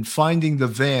information in finding the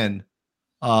van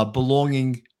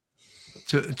belonging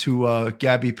to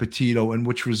Gabby Petito, and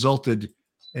which resulted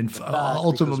in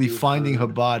ultimately finding her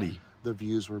body. The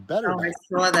views were better. Oh, I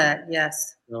saw that.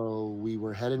 Yes. So we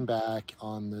were heading back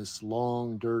on this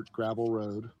long dirt gravel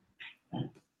road.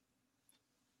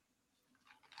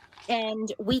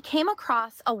 And we came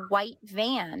across a white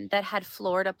van that had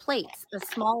Florida plates, a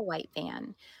small white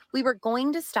van. We were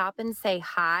going to stop and say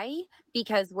hi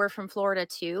because we're from Florida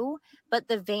too, but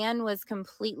the van was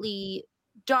completely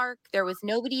dark. There was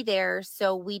nobody there.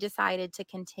 So we decided to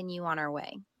continue on our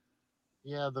way.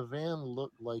 Yeah, the van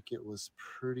looked like it was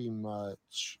pretty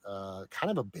much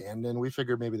kind of abandoned. We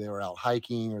figured maybe they were out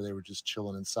hiking or they were just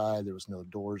chilling inside. There was no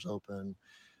doors open.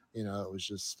 You know, it was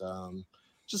just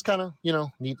kind of, you know,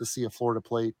 neat to see a Florida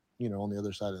plate, you know, on the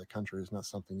other side of the country. It's not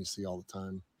something you see all the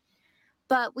time.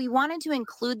 But we wanted to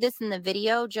include this in the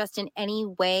video just in any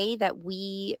way that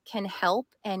we can help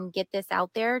and get this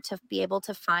out there to be able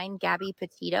to find Gabby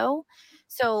Petito.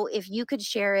 So if you could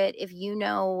share it, if you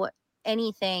know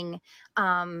anything,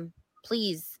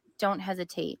 please don't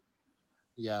hesitate.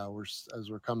 Yeah, as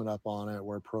we're coming up on it,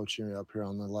 we're approaching it up here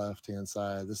on the left-hand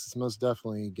side. This is most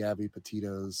definitely Gabby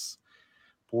Petito's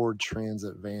Ford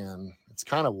Transit van. It's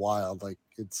kind of wild, like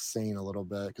it's insane a little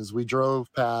bit, because we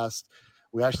drove past.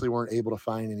 We actually weren't able to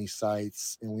find any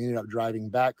sites, and we ended up driving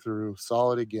back through,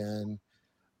 saw it again,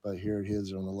 but here it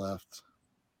is on the left.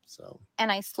 So.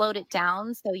 And I slowed it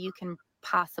down so you can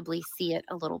possibly see it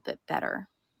a little bit better.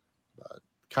 But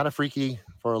kind of freaky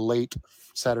for a late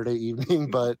Saturday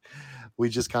evening, but we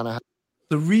just kind of.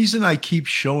 The reason I keep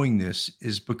showing this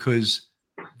is because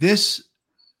this,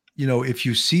 you know, if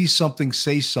you see something,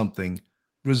 say something,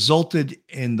 resulted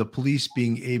in the police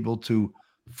being able to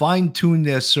fine-tune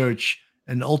their search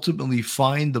and ultimately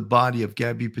find the body of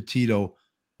Gabby Petito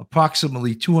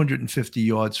approximately 250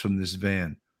 yards from this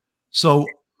van. So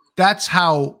that's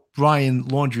how Brian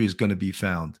Laundrie is going to be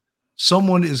found.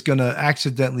 Someone is going to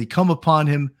accidentally come upon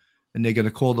him, and they're going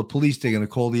to call the police, they're going to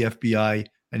call the FBI,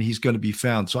 and he's going to be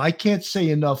found. So I can't say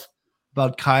enough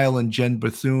about Kyle and Jen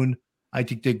Bethune. I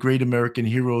think they're great American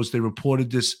heroes. They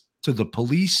reported this to the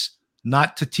police,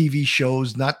 not to TV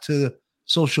shows, not to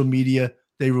social media.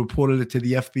 They reported it to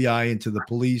the FBI and to the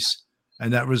police,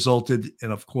 and that resulted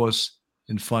in, of course,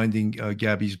 in finding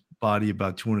Gabby's body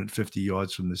about 250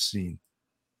 yards from the scene.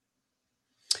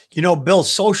 You know, Bill,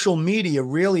 social media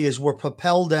really is what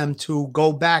propelled them to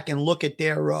go back and look at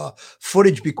their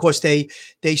footage, because they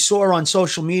saw on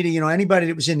social media, you know, anybody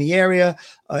that was in the area,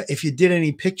 if you did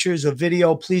any pictures or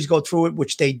video, please go through it,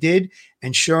 which they did.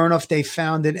 And sure enough, they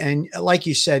found it. And like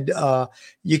you said,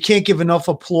 you can't give enough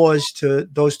applause to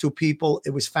those two people.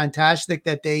 It was fantastic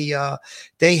that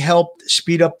they helped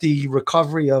speed up the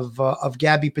recovery of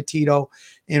Gabby Petito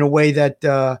in a way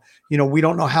that, you know, we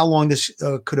don't know how long this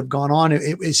could have gone on.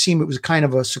 It seemed it was kind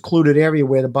of a secluded area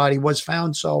where the body was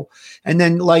found. So, and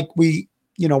then like we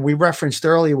referenced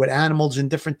earlier with animals and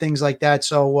different things like that.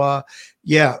 So,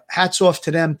 yeah, hats off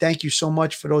to them. Thank you so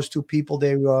much for those two people.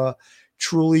 They were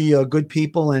truly good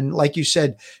people. And like you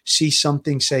said, see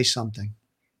something, say something.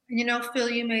 You know,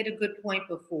 Phil, you made a good point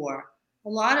before.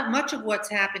 Much of what's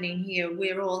happening here,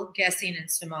 we're all guessing and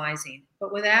surmising.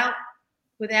 But without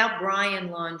Brian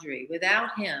Laundrie,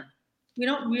 without him, we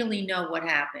don't really know what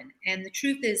happened. And the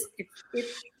truth is,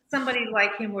 if somebody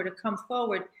like him were to come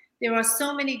forward, there are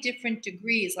so many different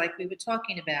degrees, like we were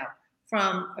talking about,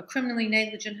 from a criminally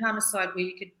negligent homicide where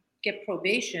you could get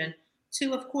probation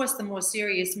to, of course, the more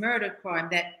serious murder crime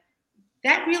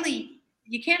that really,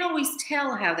 you can't always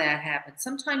tell how that happened.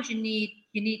 Sometimes you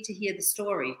need to hear the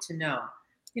story to know.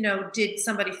 You know, did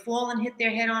somebody fall and hit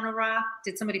their head on a rock?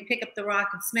 Did somebody pick up the rock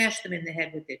and smash them in the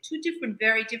head with it? Two different,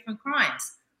 very different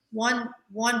crimes. One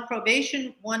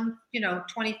probation, one,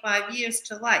 25 years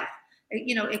to life.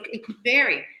 You know, it could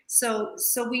vary. So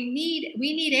we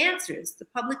need answers. The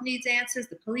public needs answers.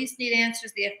 The police need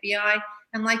answers. The FBI.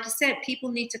 And like you said, people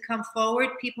need to come forward.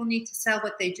 People need to sell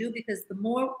what they do, because the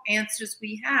more answers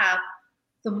we have,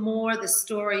 the more the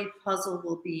story puzzle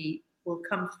will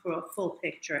come for a full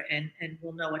picture, and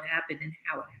we'll know what happened and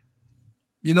how it happened.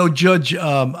 You know, Judge,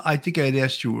 I think I had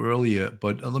asked you earlier,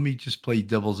 but let me just play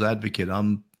devil's advocate.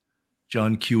 I'm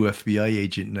John Q, FBI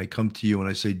agent, and I come to you and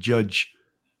I say, Judge,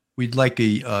 we'd like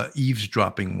a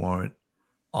eavesdropping warrant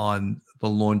on the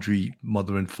Laundrie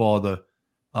mother and father.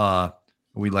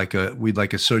 We'd like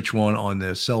a search warrant on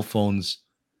their cell phones.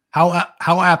 How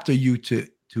apt are you to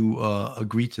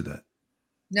agree to that?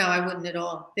 No, I wouldn't at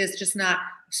all. There's just not.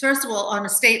 First of all, on a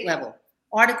state level,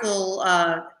 Article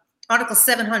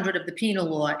 700 of the penal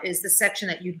law is the section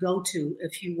that you go to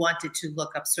if you wanted to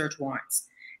look up search warrants.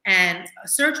 And a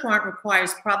search warrant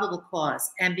requires probable cause.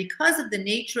 And because of the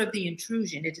nature of the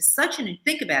intrusion, it is such an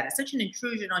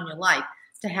intrusion on your life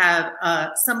to have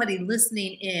somebody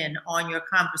listening in on your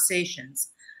conversations.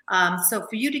 So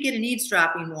for you to get an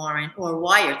eavesdropping warrant or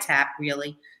wiretap,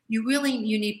 really, you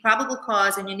need probable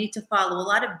cause, and you need to follow a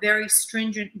lot of very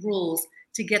stringent rules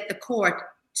to get the court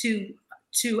to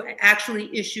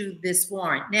actually issue this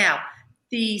warrant. Now,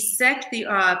 the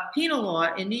penal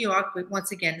law in New York, but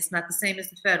once again, it's not the same as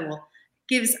the federal,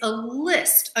 gives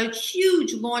a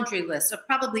huge laundry list of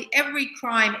probably every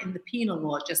crime in the penal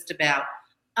law, just about,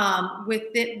 with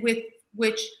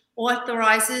which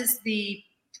authorizes the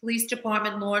police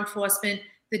department, law enforcement,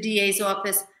 the DA's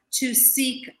office to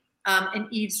seek an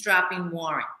eavesdropping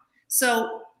warrant.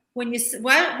 So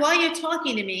while you're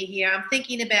talking to me here, I'm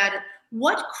thinking about it.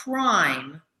 What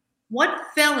crime, what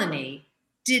felony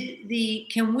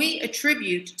can we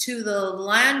attribute to the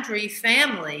Landry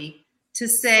family to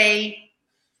say,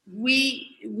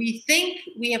 we think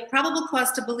we have probable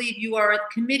cause to believe you are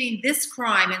committing this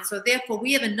crime, and so therefore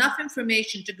we have enough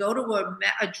information to go to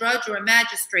a judge or a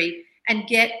magistrate and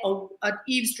get an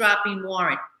eavesdropping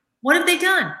warrant? What have they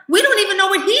done? We don't even know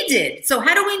what he did. So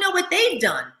how do we know what they've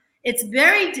done? It's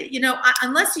very,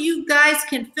 unless you guys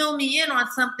can fill me in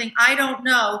on something I don't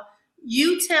know,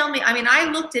 you tell me. I mean, I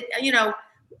looked at, I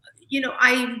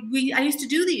used to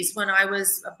do these when I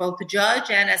was both a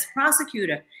judge and as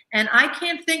prosecutor. And I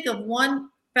can't think of one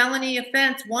felony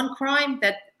offense, one crime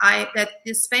that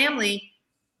this family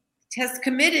has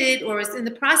committed or is in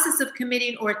the process of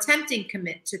committing or attempting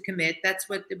to commit. That's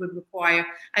what it would require,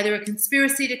 either a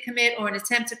conspiracy to commit or an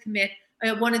attempt to commit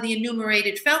one of the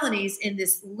enumerated felonies in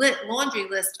this laundry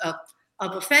list of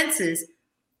offenses.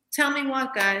 Tell me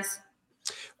what, guys.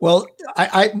 Well,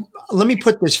 I let me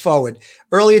put this forward.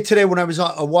 Earlier today, when I was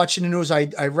watching the news,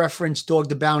 I referenced Dog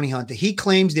the Bounty Hunter. He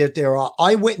claims that there are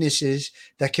eyewitnesses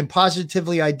that can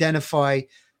positively identify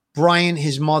Brian,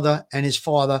 his mother, and his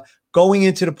father going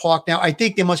into the park. Now, I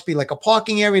think there must be like a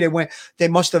parking area. They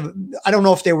must have, I don't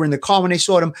know if they were in the car when they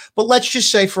saw them, but let's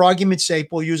just say, for argument's sake,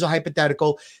 we'll use a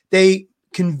hypothetical. They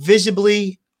can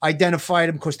visibly identify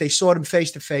them because they saw them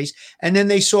face to face, and then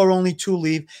they saw only two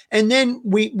leave. And then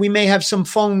we may have some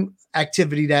phone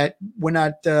activity that we're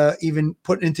not even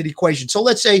putting into the equation. So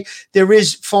let's say there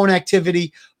is phone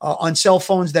activity on cell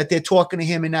phones that they're talking to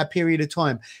him in that period of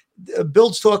time.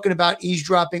 Bill's talking about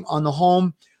eavesdropping on the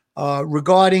home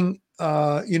regarding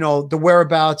the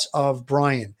whereabouts of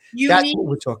Brian. That's what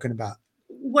we're talking about.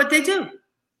 What they do.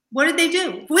 What did they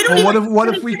do? We don't. Well,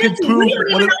 what if we could prove? We don't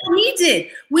even know what he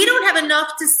did. We don't have enough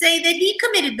to say that he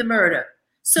committed the murder.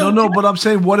 So no. But I'm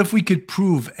saying, what if we could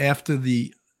prove after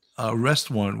the arrest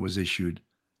warrant was issued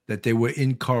that they were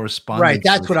in correspondence? Right.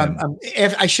 That's what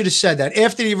I should have said that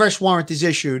after the arrest warrant is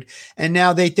issued, and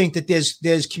now they think that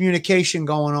there's communication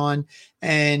going on,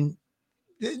 and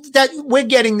that we're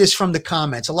getting this from the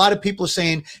comments. A lot of people are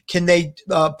saying, can they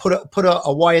put a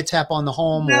wiretap on the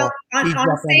home? Well, on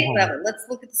the state level, let's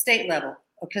look at the state level,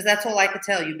 because that's all I could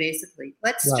tell you, basically.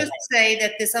 Let's just say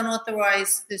that this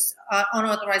unauthorized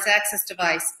access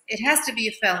device, it has to be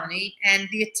a felony, and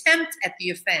the attempt at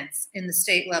the offense in the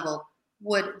state level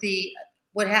would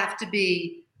have to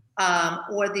be,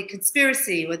 or the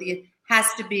conspiracy, has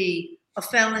to be a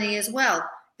felony as well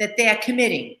that they're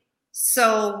committing.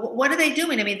 So what are they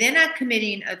doing? I mean, they're not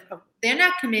committing.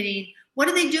 What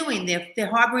are they doing? They're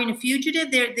harboring a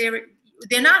fugitive.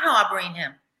 They're not harboring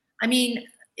him. I mean,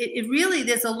 it really,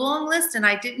 there's a long list, and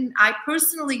I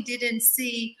personally didn't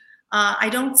see. I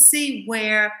don't see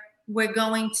where we're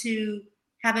going to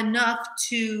have enough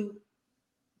to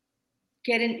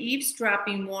get an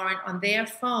eavesdropping warrant on their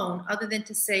phone, other than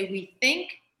to say we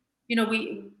think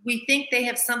they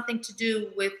have something to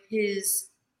do with his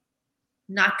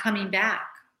not coming back.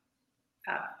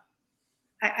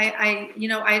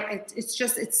 It's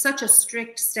such a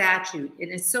strict statute,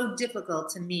 and it's so difficult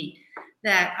to meet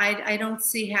that I don't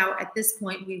see how at this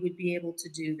point we would be able to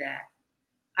do that.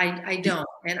 I don't.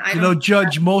 And I don't,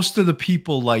 Judge, most of the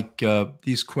people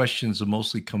these questions are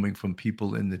mostly coming from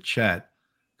people in the chat,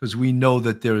 because we know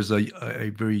that there is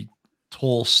a very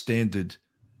tall standard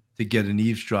to get an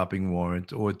eavesdropping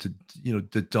warrant, or to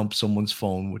dump someone's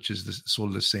phone, which is sort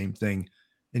of the same thing.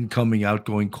 Incoming,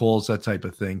 outgoing calls, that type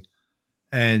of thing.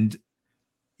 And,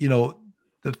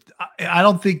 I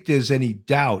don't think there's any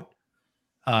doubt.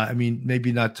 I mean,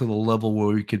 maybe not to the level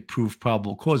where we could prove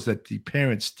probable cause that the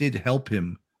parents did help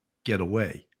him get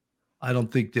away. I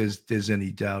don't think there's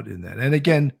any doubt in that. And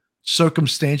again,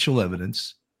 circumstantial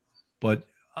evidence, but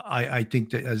I think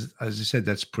that, as I said,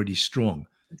 that's pretty strong.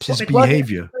 His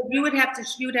behavior. You would have to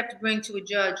bring to a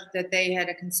judge that they had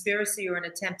a conspiracy or an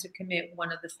attempt to commit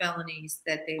one of the felonies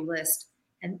that they list,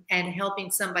 and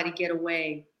helping somebody get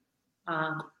away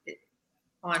on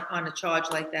a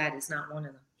charge like that is not one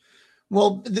of them.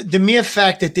 Well, the mere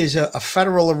fact that there's a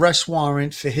federal arrest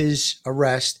warrant for his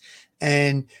arrest,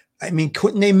 and I mean,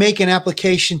 couldn't they make an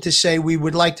application to say we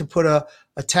would like to put a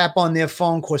a tap on their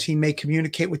phone, because he may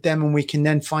communicate with them and we can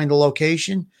then find a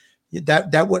location?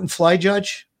 That wouldn't fly,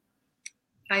 Judge?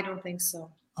 I don't think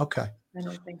so. Okay. I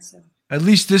don't think so. At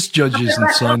least this judge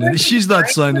isn't signing it. She's not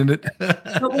signing it.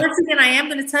 But once again, I am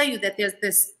going to tell you that there's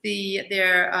the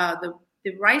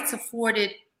rights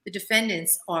afforded the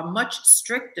defendants are much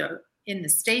stricter in the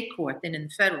state court than in the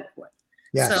federal court.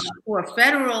 Yes. So for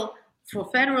federal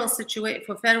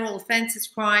offenses,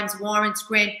 crimes, warrants,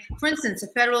 for instance, a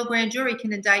federal grand jury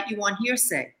can indict you on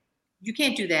hearsay. You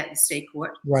can't do that in the state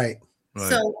court. Right.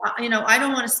 So I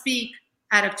don't want to speak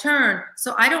out of turn.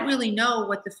 So I don't really know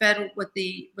what the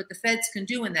feds can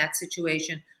do in that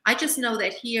situation. I just know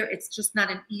that here it's just not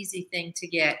an easy thing to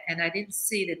get, and I didn't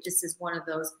see that this is one of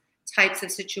those types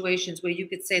of situations where you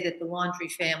could say that the Laundrie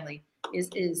family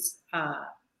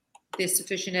there's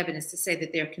sufficient evidence to say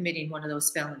that they're committing one of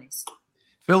those felonies.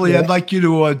 Philly, I'd like you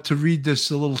to read this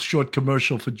a little short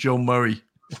commercial for Joe Murray.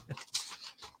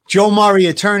 Joe Murray,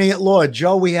 attorney at law.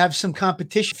 Joe, we have some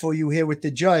competition for you here with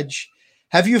the judge.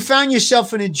 Have you found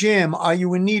yourself in a jam? Are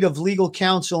you in need of legal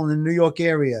counsel in the New York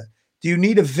area? Do you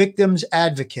need a victim's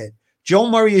advocate? Joe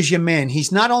Murray is your man.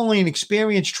 He's not only an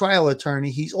experienced trial attorney,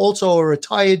 he's also a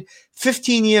retired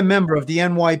 15-year member of the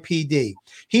NYPD.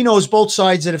 He knows both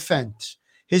sides of the fence.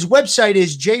 His website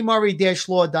is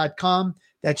jmurray-law.com.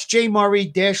 That's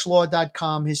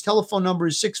jmurray-law.com. His telephone number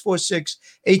is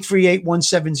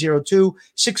 646-838-1702,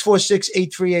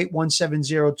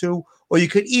 646-838-1702. Or you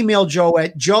could email Joe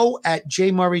at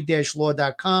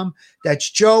joe@jmurray-law.com. That's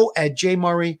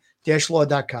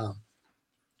joe@jmurray-law.com.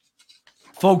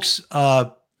 Folks,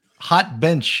 Hot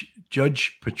Bench,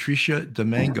 Judge Patricia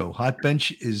Domingo. Hot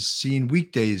Bench is seen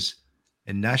weekdays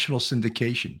in national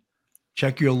syndication.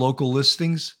 Check your local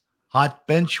listings. Hot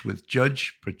Bench with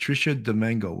Judge Patricia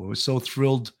Domingo. We're so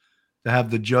thrilled to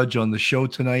have the judge on the show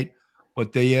tonight.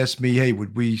 But they asked me, hey,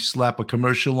 would we slap a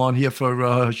commercial on here for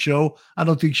her show? I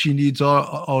don't think she needs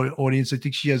our audience. I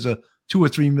think she has a 2 or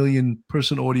 3 million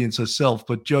person audience herself.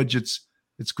 But Judge, it's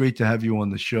great to have you on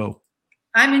the show.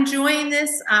 I'm enjoying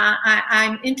this.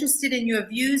 I'm interested in your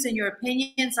views and your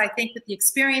opinions. I think that the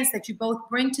experience that you both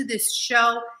bring to this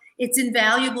show, it's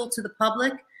invaluable to the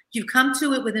public. You've come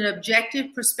to it with an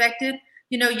objective perspective.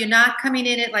 You're not coming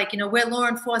in it like, we're law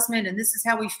enforcement and this is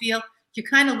how we feel. You're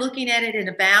kind of looking at it in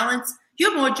a balance.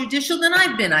 You're more judicial than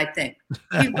I've been, I think.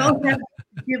 You both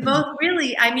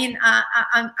really,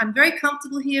 I'm very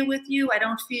comfortable here with you. I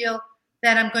don't feel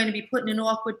that I'm going to be put in an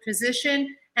awkward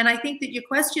position. And I think that your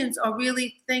questions are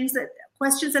really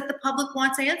questions that the public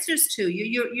wants answers to.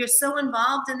 You're so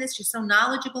involved in this. You're so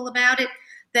knowledgeable about it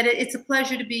that it's a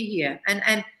pleasure to be here.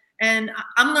 And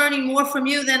I'm learning more from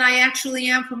you than I actually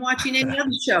am from watching any other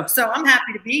show. So I'm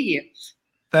happy to be here.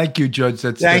 Thank you, Judge.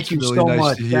 Thank you really so nice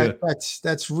much. To hear.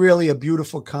 That's really a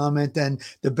beautiful comment. And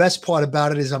the best part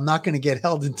about it is I'm not going to get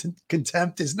held into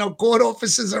contempt. There's no court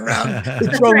officers around to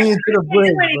throw me into the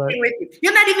bridge.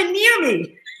 You're not even near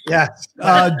me. Yes.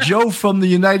 Joe from the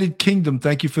United Kingdom,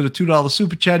 thank you for the $2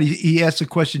 super chat. He asked a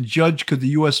question, Judge, could the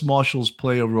U.S. Marshals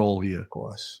play a role here? Of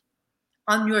course.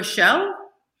 On your show?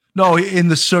 No, in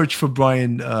the search for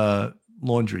Brian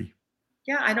Laundrie.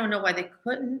 Yeah, I don't know why they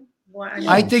couldn't.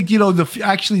 I think,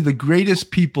 actually the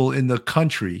greatest people in the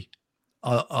country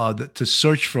to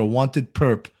search for a wanted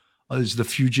perp is the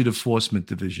Fugitive Enforcement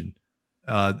Division.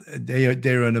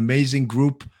 They're an amazing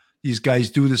group. These guys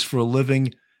do this for a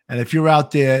living. And if you're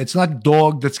out there, it's not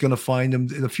dog that's going to find them.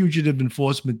 The Fugitive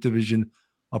Enforcement Division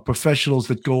are professionals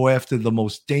that go after the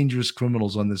most dangerous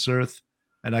criminals on this earth.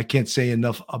 And I can't say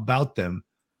enough about them.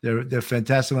 They're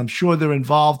fantastic. I'm sure they're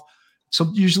involved. So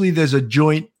usually there's a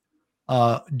joint with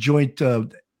us,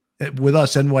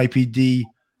 NYPD,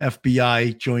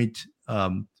 FBI, joint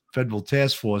federal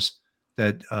task force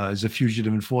that is a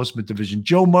Fugitive Enforcement Division.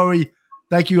 Joe Murray,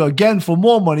 thank you again for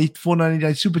more money.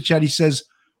 $4.99 super chat. He says,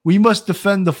 we must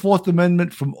defend the Fourth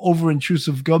Amendment from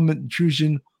over-intrusive government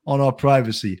intrusion on our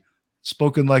privacy.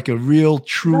 Spoken like a real,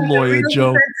 true lawyer,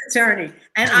 Joe. Attorney.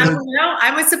 And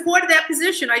I'm in support of that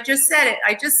position. I just said it.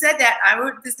 I just said that.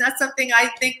 It's not something I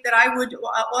think that I would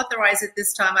authorize at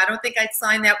this time. I don't think I'd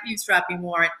sign that eavesdropping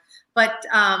warrant. But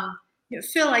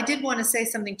Phil, I did want to say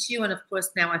something to you, and of course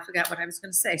now I forgot what I was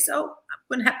going to say. So I'm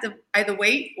going to have to either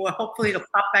wait or hopefully it'll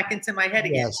pop back into my head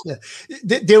again. Yes,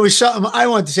 yeah. There was something I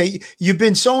wanted to say. You've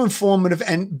been so informative,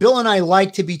 and Bill and I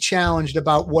like to be challenged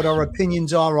about what our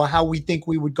opinions are or how we think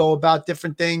we would go about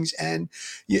different things. And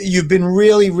you've been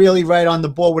really, really right on the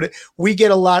ball with it. We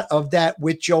get a lot of that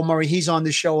with Joe Murray. He's on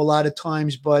the show a lot of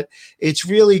times, but it's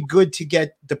really good to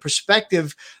get the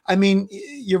perspective. I mean,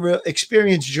 you're an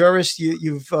experienced jurist.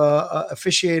 You've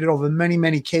officiated over many,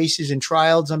 many cases and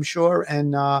trials, I'm sure.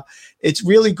 And it's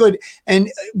really good. And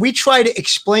we try to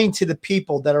explain to the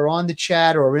people that are on the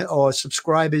chat or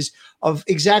subscribers of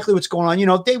exactly what's going on. You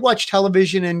know, they watch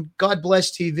television and God bless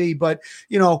TV, but,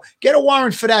 you know, get a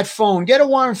warrant for that phone, get a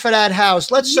warrant for that house.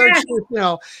 Let's search, you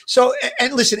know. So,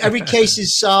 and listen, every case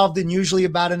is solved in usually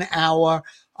about an hour.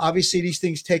 Obviously, these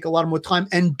things take a lot more time.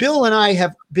 And Bill and I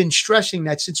have been stressing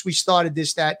that since we started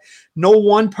this, that no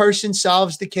one person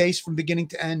solves the case from beginning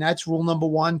to end. That's rule number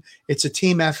one. It's a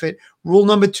team effort. Rule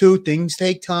number two, things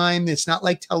take time. It's not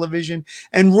like television.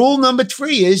 And rule number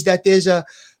three is that there's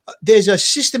a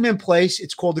system in place.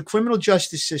 It's called the criminal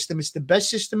justice system. It's the best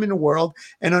system in the world.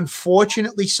 And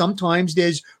unfortunately, sometimes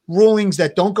there's rulings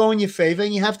that don't go in your favor,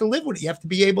 and you have to live with it. You have to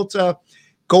be able to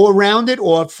go around it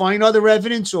or find other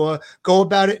evidence or go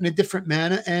about it in a different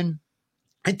manner. And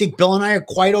I think Bill and I are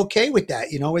quite okay with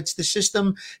that. You know, it's the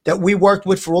system that we worked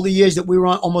with for all the years that we were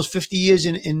on, almost 50 years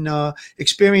in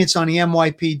experience on the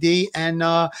NYPD. And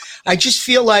I just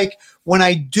feel like when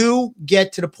I do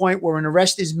get to the point where an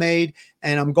arrest is made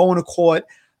and I'm going to court,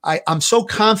 I'm so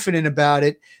confident about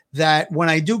it that when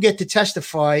I do get to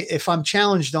testify, if I'm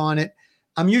challenged on it,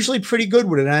 I'm usually pretty good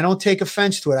with it. And I don't take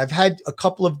offense to it. I've had a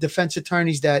couple of defense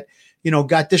attorneys that, you know,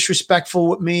 got disrespectful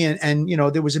with me and, you know,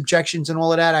 there was objections and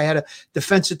all of that. I had a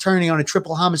defense attorney on a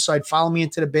triple homicide follow me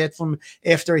into the bathroom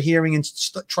after a hearing and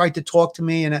tried to talk to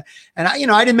me. And I, you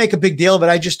know, I didn't make a big deal of it.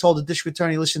 I just told the district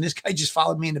attorney, listen, this guy just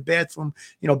followed me in the bathroom,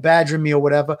 you know, badgering me or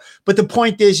whatever. But the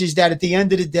point is that at the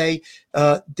end of the day,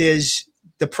 there's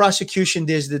the prosecution,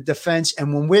 there's the defense.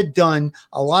 And when we're done,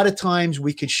 a lot of times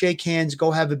we could shake hands, go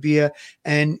have a beer,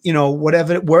 and, you know,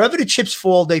 wherever the chips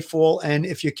fall, they fall. And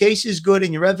if your case is good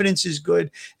and your evidence is good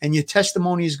and your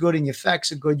testimony is good and your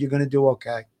facts are good, you're going to do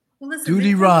okay. Well, listen,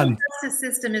 Duty Ron. The justice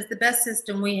system is the best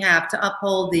system we have to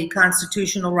uphold the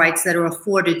constitutional rights that are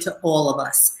afforded to all of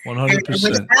us. 100%.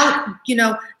 And without, you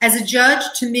know, as a judge,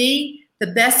 to me, the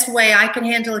best way I can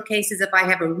handle a case is if I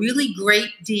have a really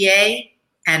great DA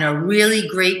and a really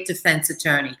great defense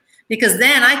attorney, because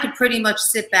then I could pretty much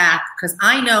sit back because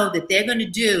I know that they're going to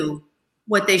do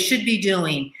what they should be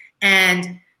doing.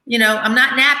 And, you know, I'm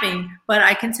not napping, but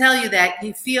I can tell you that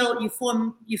you feel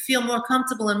more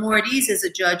comfortable and more at ease as a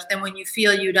judge than when you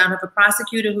feel you don't have a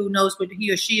prosecutor who knows what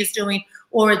he or she is doing,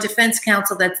 or a defense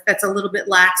counsel that's a little bit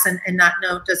lax and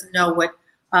doesn't know what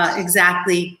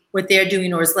exactly what they're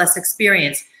doing or is less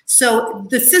experienced. So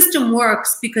the system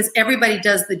works because everybody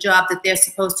does the job that they're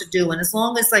supposed to do. And as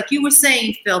long as, like you were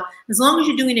saying, Phil, as long as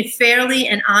you're doing it fairly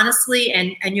and honestly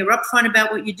and you're upfront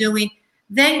about what you're doing,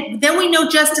 then we know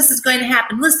justice is going to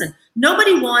happen. Listen,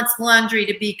 nobody wants Laundrie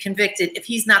to be convicted if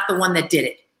he's not the one that did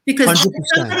it, because 100%.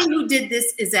 Somebody who did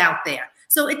this is out there.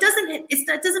 So it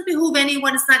doesn't behoove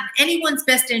anyone. It's not in anyone's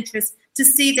best interest to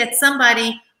see that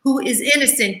somebody who is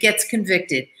innocent gets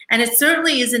convicted. And it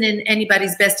certainly isn't in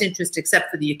anybody's best interest, except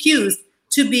for the accused,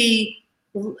 to be,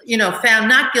 you know, found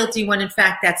not guilty when in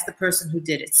fact that's the person who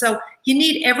did it. So you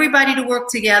need everybody to work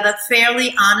together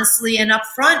fairly, honestly, and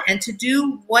upfront, and to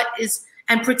do what is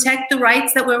and protect the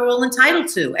rights that we're all entitled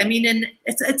to. I mean, and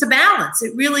it's a balance.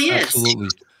 It really is. Absolutely.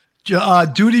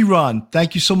 Duty Ron,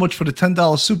 thank you so much for the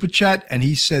 $10 super chat. And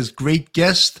he says, great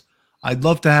guest. I'd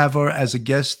love to have her as a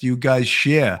guest. You guys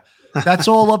share. That's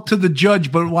all up to the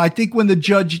judge. But I think when the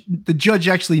judge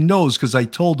actually knows, because I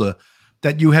told her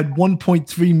that you had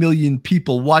 1.3 million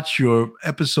people watch your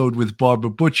episode with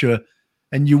Barbara Butcher,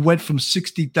 and you went from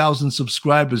 60,000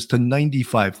 subscribers to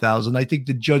 95,000. I think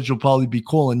the judge will probably be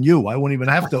calling you. I won't even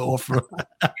have to offer.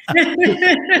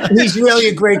 He's really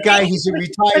a great guy. He's a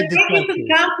retired detective. Thank you for the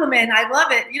compliment. I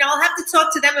love it. You know, I'll have to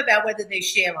talk to them about whether they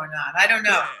share or not. I don't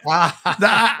know.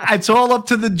 It's all up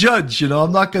to the judge. You know,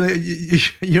 I'm not going to.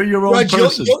 You're your own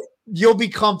person. You'll be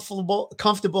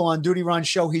comfortable on Duty Ron's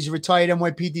show. He's a retired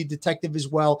NYPD detective as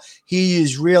well. He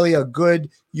is really a good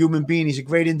human being. He's a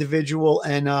great individual,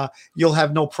 and you'll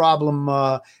have no problem,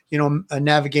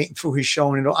 navigating through his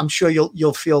show. And I'm sure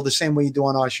you'll feel the same way you do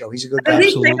on our show. He's a good guy. At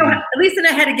least I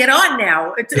know how to get on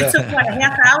now. It took what, a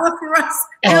half hour for us.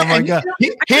 Oh my God!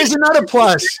 Here's another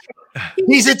plus.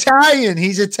 He's Italian.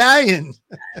 You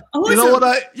know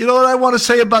what I want to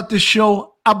say about this show?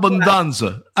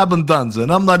 Abbondanza,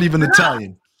 and I'm not even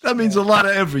Italian. That means a lot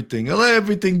of everything.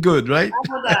 Everything good, right?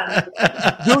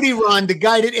 Duty Ron, the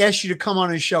guy that asked you to come on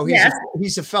his show,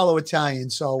 he's a fellow Italian,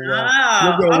 so we'll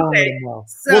get along with him well.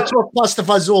 We'll talk Pasta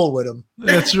Fazool with him.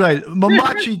 That's right.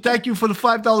 Mamachi, thank you for the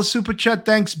 $5 super chat.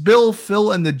 Thanks, Bill,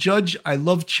 Phil, and the judge. I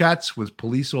love chats with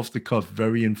police off the cuff.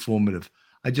 Very informative.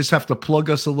 I just have to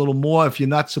plug us a little more. If you're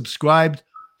not subscribed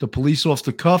to Police Off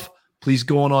the Cuff, Please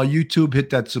go on our YouTube, hit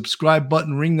that subscribe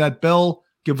button, ring that bell,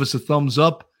 give us a thumbs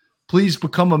up. Please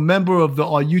become a member of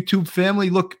our YouTube family.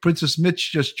 Look, Princess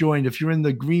Mitch just joined. If you're in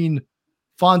the green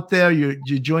font there, you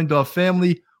joined our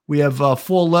family. We have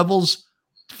 4 levels.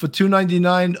 For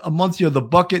 $2.99 a month, you're the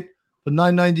bucket. For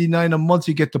 $9.99 a month,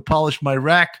 you get to polish my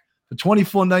rack. For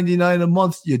 $24.99 a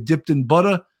month, you're dipped in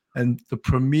butter. And the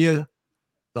premier,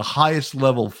 the highest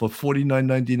level, for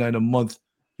 $49.99 a month,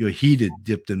 you're heated,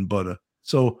 dipped in butter.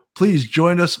 So please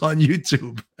join us on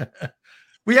YouTube.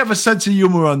 We have a sense of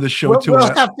humor on this show, too.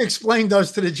 We'll have to explain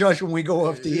those to the judge when we go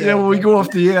off the air. Yeah, when we go off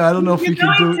the air. I don't know if we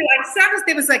can do it.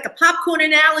 There was like a popcorn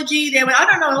analogy. I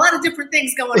don't know, a lot of different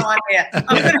things going on there.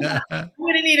 I'm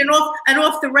gonna need an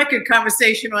off the record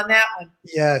conversation on that one.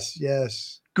 Yes,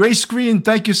 yes. Gray Screen,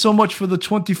 thank you so much for the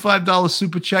 $25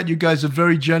 super chat. You guys are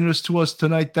very generous to us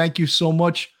tonight. Thank you so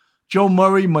much. Joe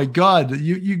Murray, my God,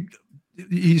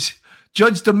 he's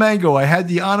Judge DeMango. I had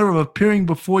the honor of appearing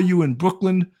before you in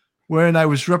Brooklyn, wherein I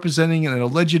was representing an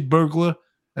alleged burglar,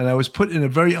 and I was put in a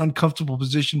very uncomfortable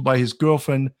position by his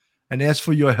girlfriend and asked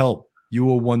for your help. You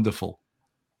were wonderful.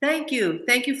 Thank you.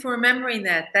 Thank you for remembering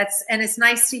that. And it's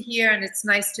nice to hear, and it's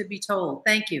nice to be told.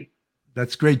 Thank you.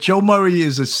 That's great. Joe Murray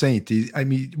is a saint.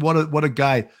 What a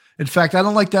guy. In fact, I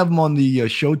don't like to have him on the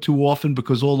show too often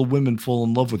because all the women fall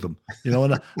in love with him,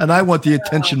 and I want the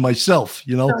attention myself,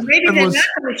 So maybe they're not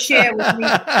going to share with me.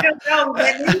 I don't know.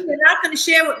 Maybe they're not going to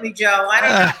share with me, Joe.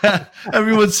 I don't know.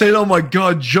 Everyone's saying, "Oh my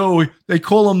God, Joe!" They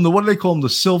call him what do they call him? The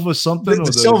silver something?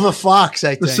 The silver fox, I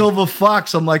think. The silver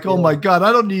fox. I'm like, oh my God,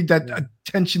 I don't need that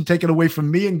attention taken away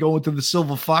from me and going to the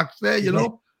silver fox there,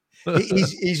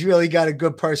 He's really got a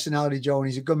good personality, Joe, and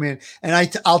he's a good man.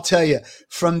 And I'll tell you,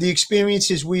 from the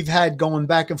experiences we've had going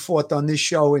back and forth on this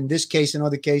show, in this case and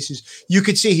other cases, you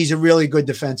could see he's a really good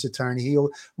defense attorney. He's a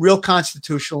real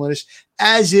constitutionalist,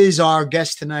 as is our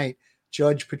guest tonight,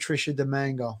 Judge Patricia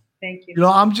DeMango. Thank you.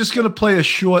 I'm just going to play a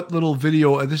short little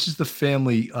video. This is the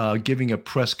family giving a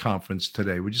press conference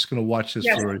today. We're just going to watch this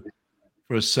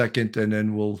for a second, and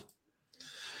then we'll.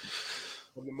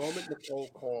 From the moment Nicole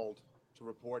called to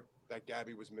report that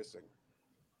Gabby was missing,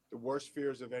 the worst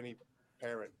fears of any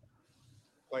parent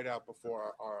played out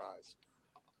before our eyes.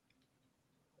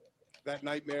 That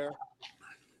nightmare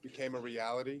became a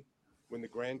reality when the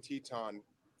Grand Teton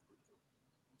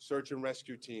search and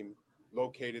rescue team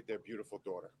located their beautiful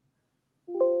daughter.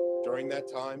 During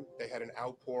that time, they had an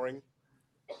outpouring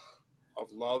of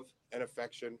love and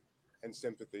affection and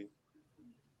sympathy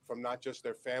from not just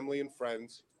their family and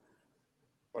friends,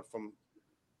 but from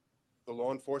the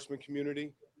law enforcement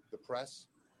community, the press,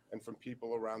 and from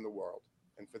people around the world.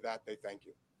 And for that, they thank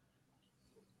you.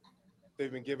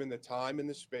 They've been given the time and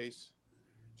the space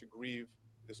to grieve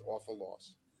this awful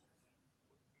loss.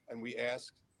 And we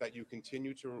ask that you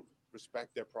continue to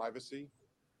respect their privacy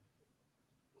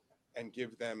and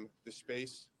give them the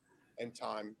space and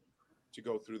time to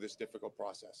go through this difficult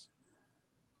process.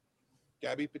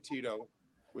 Gabby Petito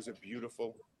was a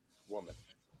beautiful woman.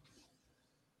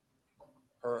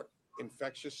 Her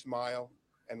infectious smile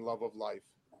and love of life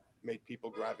made people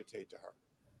gravitate to her.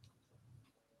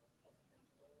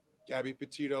 Gabby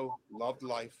Petito loved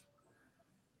life,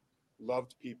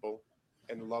 loved people,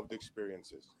 and loved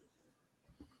experiences.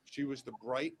 She was the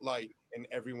bright light in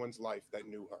everyone's life that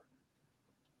knew her.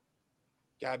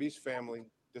 Gabby's family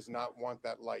does not want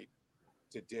that light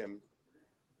to dim,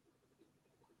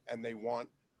 and they want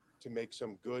to make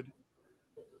some good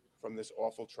from this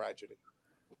awful tragedy.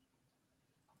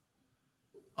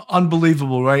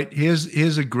 Unbelievable, right?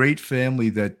 Here's a great family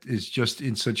that is just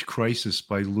in such crisis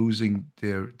by losing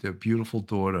their beautiful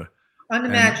daughter.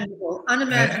 Unimaginable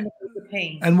the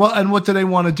pain. And what do they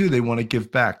want to do? They want to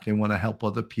give back. They want to help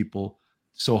other people,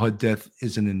 so her death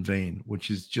isn't in vain, which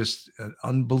is just an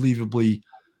unbelievably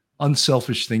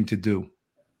unselfish thing to do.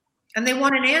 And they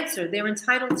want an answer. They're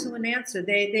entitled to an answer.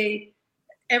 They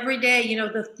every day,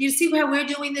 you see how we're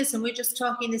doing this and we're just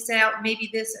talking this out. Maybe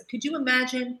this. Could you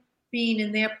imagine being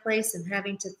in their place and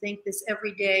having to think this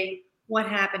every day? What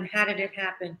happened? How did it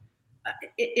happen?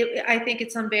 I think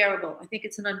it's unbearable. I think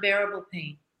it's an unbearable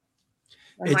pain.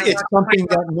 It's something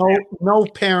that no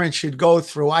parent should go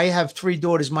through. I have 3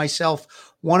 daughters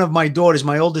myself. One of my daughters,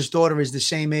 my oldest daughter, is the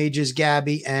same age as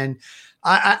Gabby. And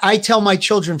I tell my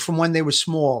children from when they were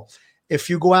small, if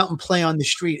you go out and play on the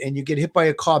street and you get hit by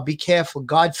a car, be careful.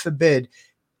 God forbid,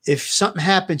 if something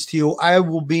happens to you, I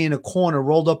will be in a corner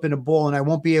rolled up in a ball and I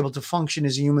won't be able to function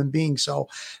as a human being. So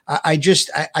I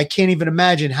can't even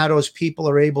imagine how those people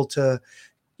are able to,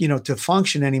 to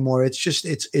function anymore. It's just,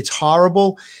 it's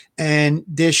horrible. And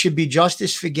there should be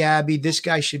justice for Gabby. This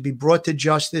guy should be brought to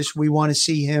justice. We want to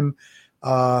see him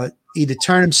either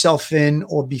turn himself in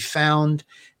or be found,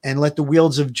 and let the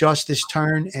wheels of justice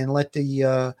turn, and let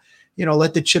the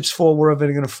let the chips fall wherever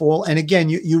they're going to fall. And again,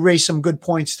 you raised some good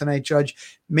points tonight, Judge.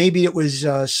 Maybe it was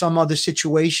some other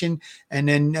situation, and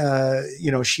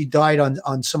then she died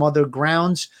on some other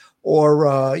grounds,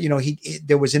 or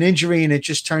there was an injury and it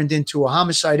just turned into a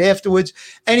homicide afterwards.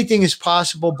 Anything is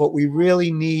possible, but we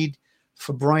really need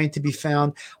for Brian to be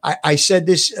found. I said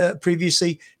this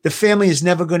previously. The family is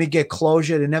never going to get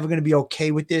closure. They're never going to be okay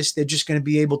with this. They're just going to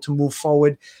be able to move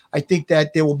forward. I think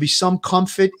that there will be some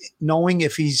comfort knowing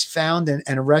if he's found and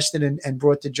arrested and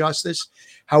brought to justice.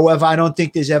 However, I don't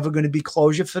think there's ever going to be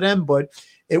closure for them, but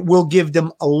it will give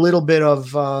them a little bit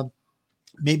of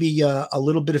maybe a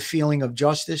little bit of feeling of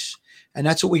justice. And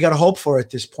that's what we got to hope for at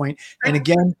this point. And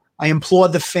again, I implore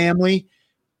the family,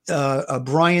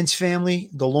 Brian's family,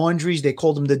 the Laundries, they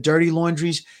called them the dirty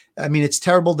Laundries. I mean, it's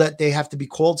terrible that they have to be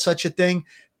called such a thing,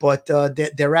 but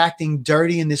they're acting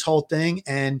dirty in this whole thing,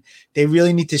 and they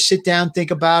really need to sit down, think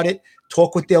about it,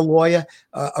 talk with their lawyer,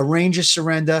 arrange a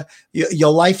surrender.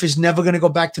 Your life is never going to go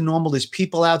back to normal. There's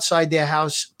people outside their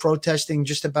house protesting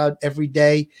just about every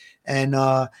day, and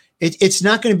it's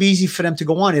not going to be easy for them to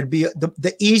go on. It'd be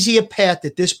the easier path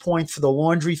at this point for the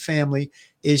Laundrie family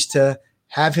is to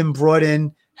have him brought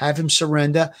in, have him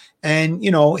surrender, and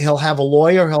he'll have a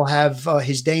lawyer, he'll have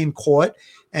his day in court.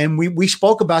 And we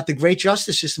spoke about the great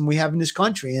justice system we have in this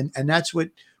country, and that's what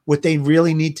they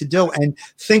really need to do. And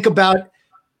think about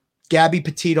Gabby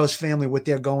Petito's family, what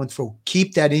they're going through.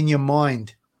 Keep that in your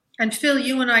mind. And Phil,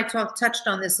 you and I touched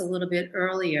on this a little bit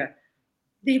earlier.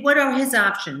 What are his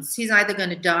options? He's either going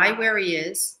to die where he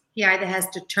is, he either has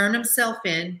to turn himself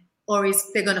in, or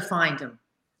they're going to find him.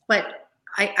 But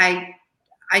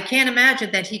I can't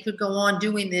imagine that he could go on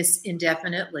doing this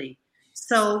indefinitely.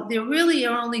 So there really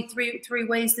are only three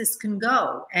ways this can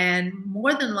go. And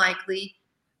more than likely,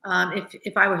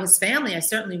 if I were his family, I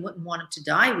certainly wouldn't want him to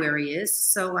die where he is.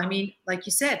 So, I mean, like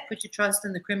you said, put your trust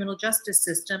in the criminal justice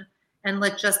system and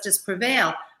let justice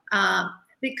prevail.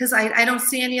 Because I don't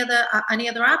see any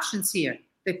other options here.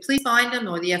 They please find him,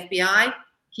 or the FBI,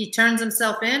 he turns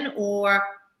himself in, or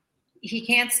he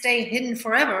can't stay hidden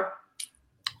forever.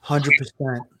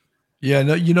 100%. Yeah,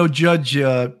 no, Judge,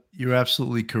 you're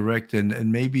absolutely correct,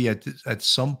 and maybe at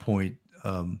some point,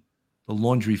 the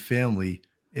Laundrie family,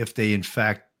 if they in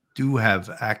fact do have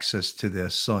access to their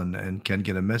son and can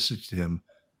get a message to him,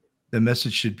 the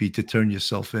message should be to turn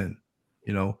yourself in.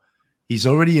 He's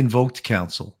already invoked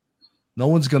counsel. No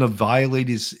one's going to violate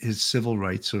his civil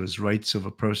rights or his rights of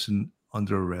a person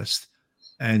under arrest,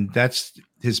 and that's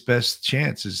his best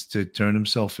chance, is to turn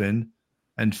himself in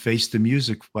and face the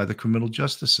music by the criminal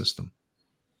justice system.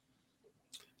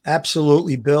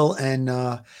 Absolutely, Bill. And,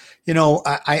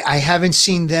 I haven't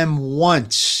seen them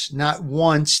once, not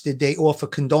once did they offer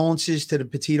condolences to the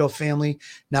Petito family.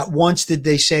 Not once did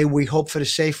they say, we hope for the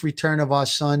safe return of our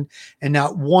son. And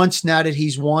not once, now that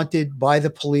he's wanted by the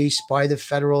police, by the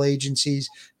federal agencies,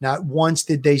 not once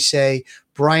did they say,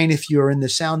 Brian, if you're in the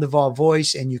sound of our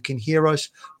voice and you can hear us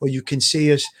or you can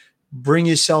see us, bring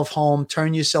yourself home,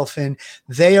 turn yourself in.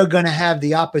 They are going to have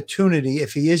the opportunity,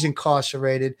 if he is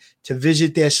incarcerated, to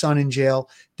visit their son in jail.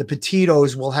 The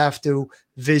Petitos will have to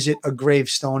visit a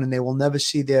gravestone, and they will never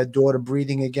see their daughter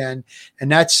breathing again. And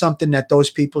that's something that those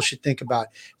people should think about.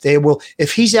 They will,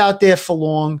 if he's out there for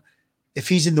long, if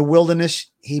he's in the wilderness,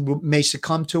 he may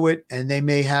succumb to it, and they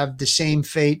may have the same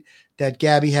fate that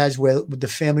Gabby has, where the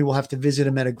family will have to visit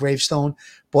him at a gravestone.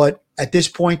 But at this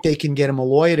point, they can get him a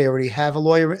lawyer. They already have a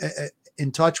lawyer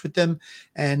in touch with them,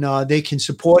 and they can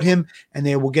support him, and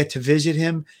they will get to visit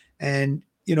him. And,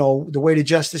 the way the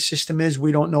justice system is,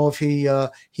 we don't know if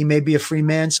he may be a free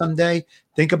man someday.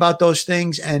 Think about those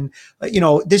things. And,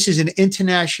 this is an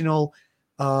international,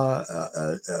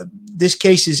 this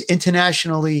case is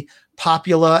internationally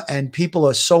popular, and people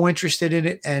are so interested in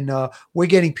it. And we're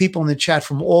getting people in the chat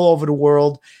from all over the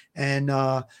world. And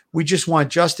we just want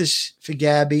justice for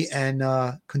Gabby and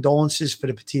condolences for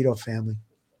the Petito family.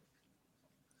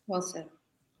 Well said.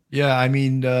 Yeah, I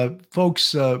mean,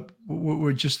 folks,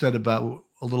 we're just at about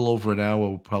a little over an hour.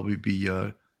 We'll probably be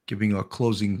giving our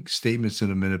closing statements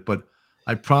in a minute. But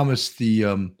I promised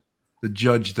the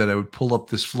judge that I would pull up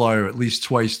this flyer at least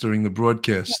twice during the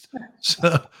broadcast.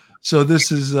 So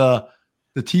this is the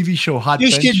TV show Hot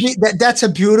Bench. That's a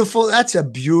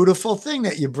beautiful thing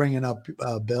that you're bringing up,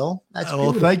 Bill. That's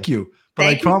well, thank you. But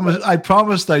I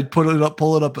promised I'd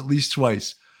pull it up at least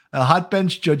twice. Hot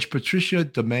Bench, Judge Patricia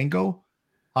Domingo.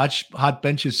 Hot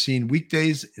Bench is seen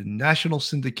weekdays in national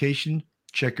syndication.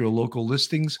 Check your local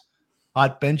listings.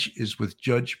 Hot Bench is with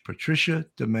Judge Patricia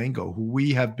Domingo, who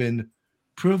we have been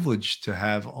privilege to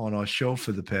have on our show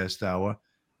for the past hour.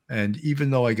 And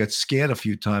even though I got scared a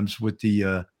few times with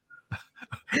the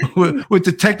with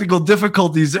the technical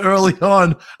difficulties early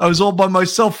on, I was all by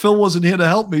myself. Phil wasn't here to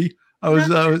help me. I was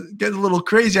getting a little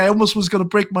crazy. I almost was going to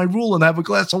break my rule and have a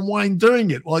glass of wine during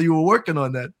it while you were working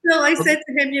on that. Phil, I said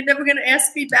to him, "You're never going to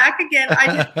ask me back again."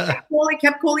 I just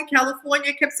kept calling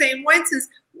California, kept saying, "When?" Says,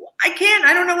 "I can't.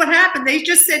 I don't know what happened. They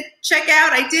just said check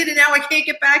out. I did, and now I can't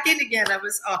get back in again." I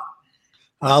was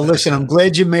Listen, I'm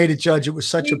glad you made it, Judge. It was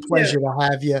such a pleasure to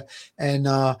have you. And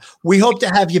we hope to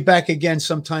have you back again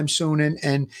sometime soon.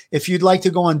 And if you'd like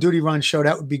to go on Duty Run Show,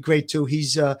 that would be great too.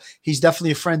 He's definitely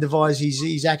a friend of ours.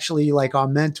 He's actually like our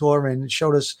mentor and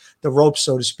showed us the ropes,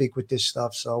 so to speak, with this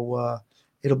stuff. So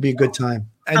it'll be a good time.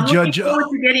 And I'm Judge, looking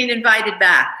forward to getting invited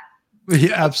back.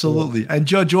 Yeah, absolutely. And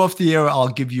Judge, off the air, I'll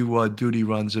give you Duty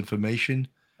Run's information.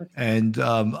 And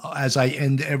as I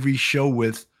end every show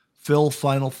with, Phil,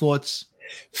 final thoughts?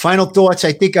 Final thoughts.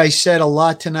 I think I said a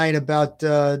lot tonight about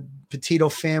Petito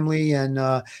family, and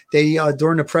they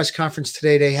during the press conference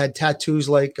today, they had tattoos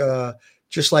like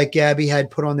just like Gabby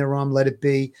had put on their arm. Let it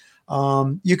be.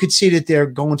 You could see that they're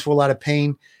going through a lot of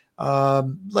pain.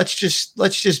 Let's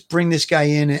just bring this guy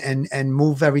in and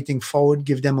move everything forward.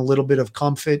 Give them a little bit of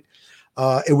comfort.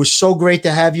 It was so great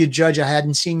to have you, Judge. I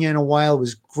hadn't seen you in a while. It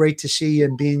was great to see you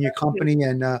and be in your company,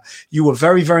 and you were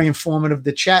very, very informative.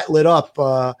 The chat lit up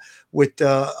with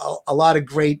a lot of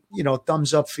great,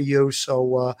 thumbs up for you.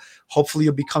 So hopefully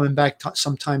you'll be coming back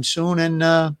sometime soon.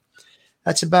 And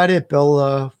that's about it,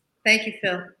 Bill. Thank you,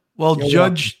 Phil. Well,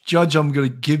 Judge, I'm going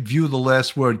to give you the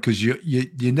last word because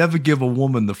you never give a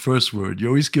woman the first word. You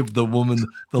always give the woman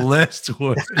the last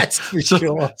word. That's for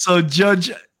sure. So, Judge,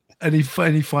 any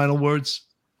final words?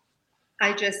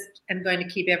 I just am going to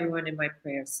keep everyone in my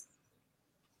prayers.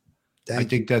 I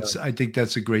think that's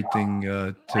a great thing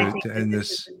to end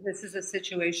this. This is a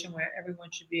situation where everyone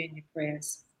should be in your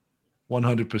prayers.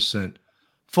 100%.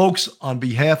 Folks, on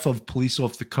behalf of Police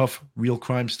Off the Cuff Real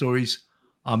Crime Stories,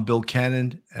 I'm Bill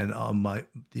Cannon, and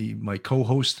my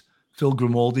co-host, Phil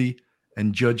Grimaldi,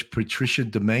 and Judge Patricia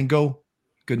Domingo.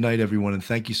 Good night, everyone, and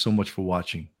thank you so much for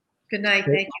watching. Good night.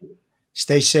 Thank you.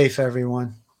 Stay safe,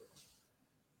 everyone.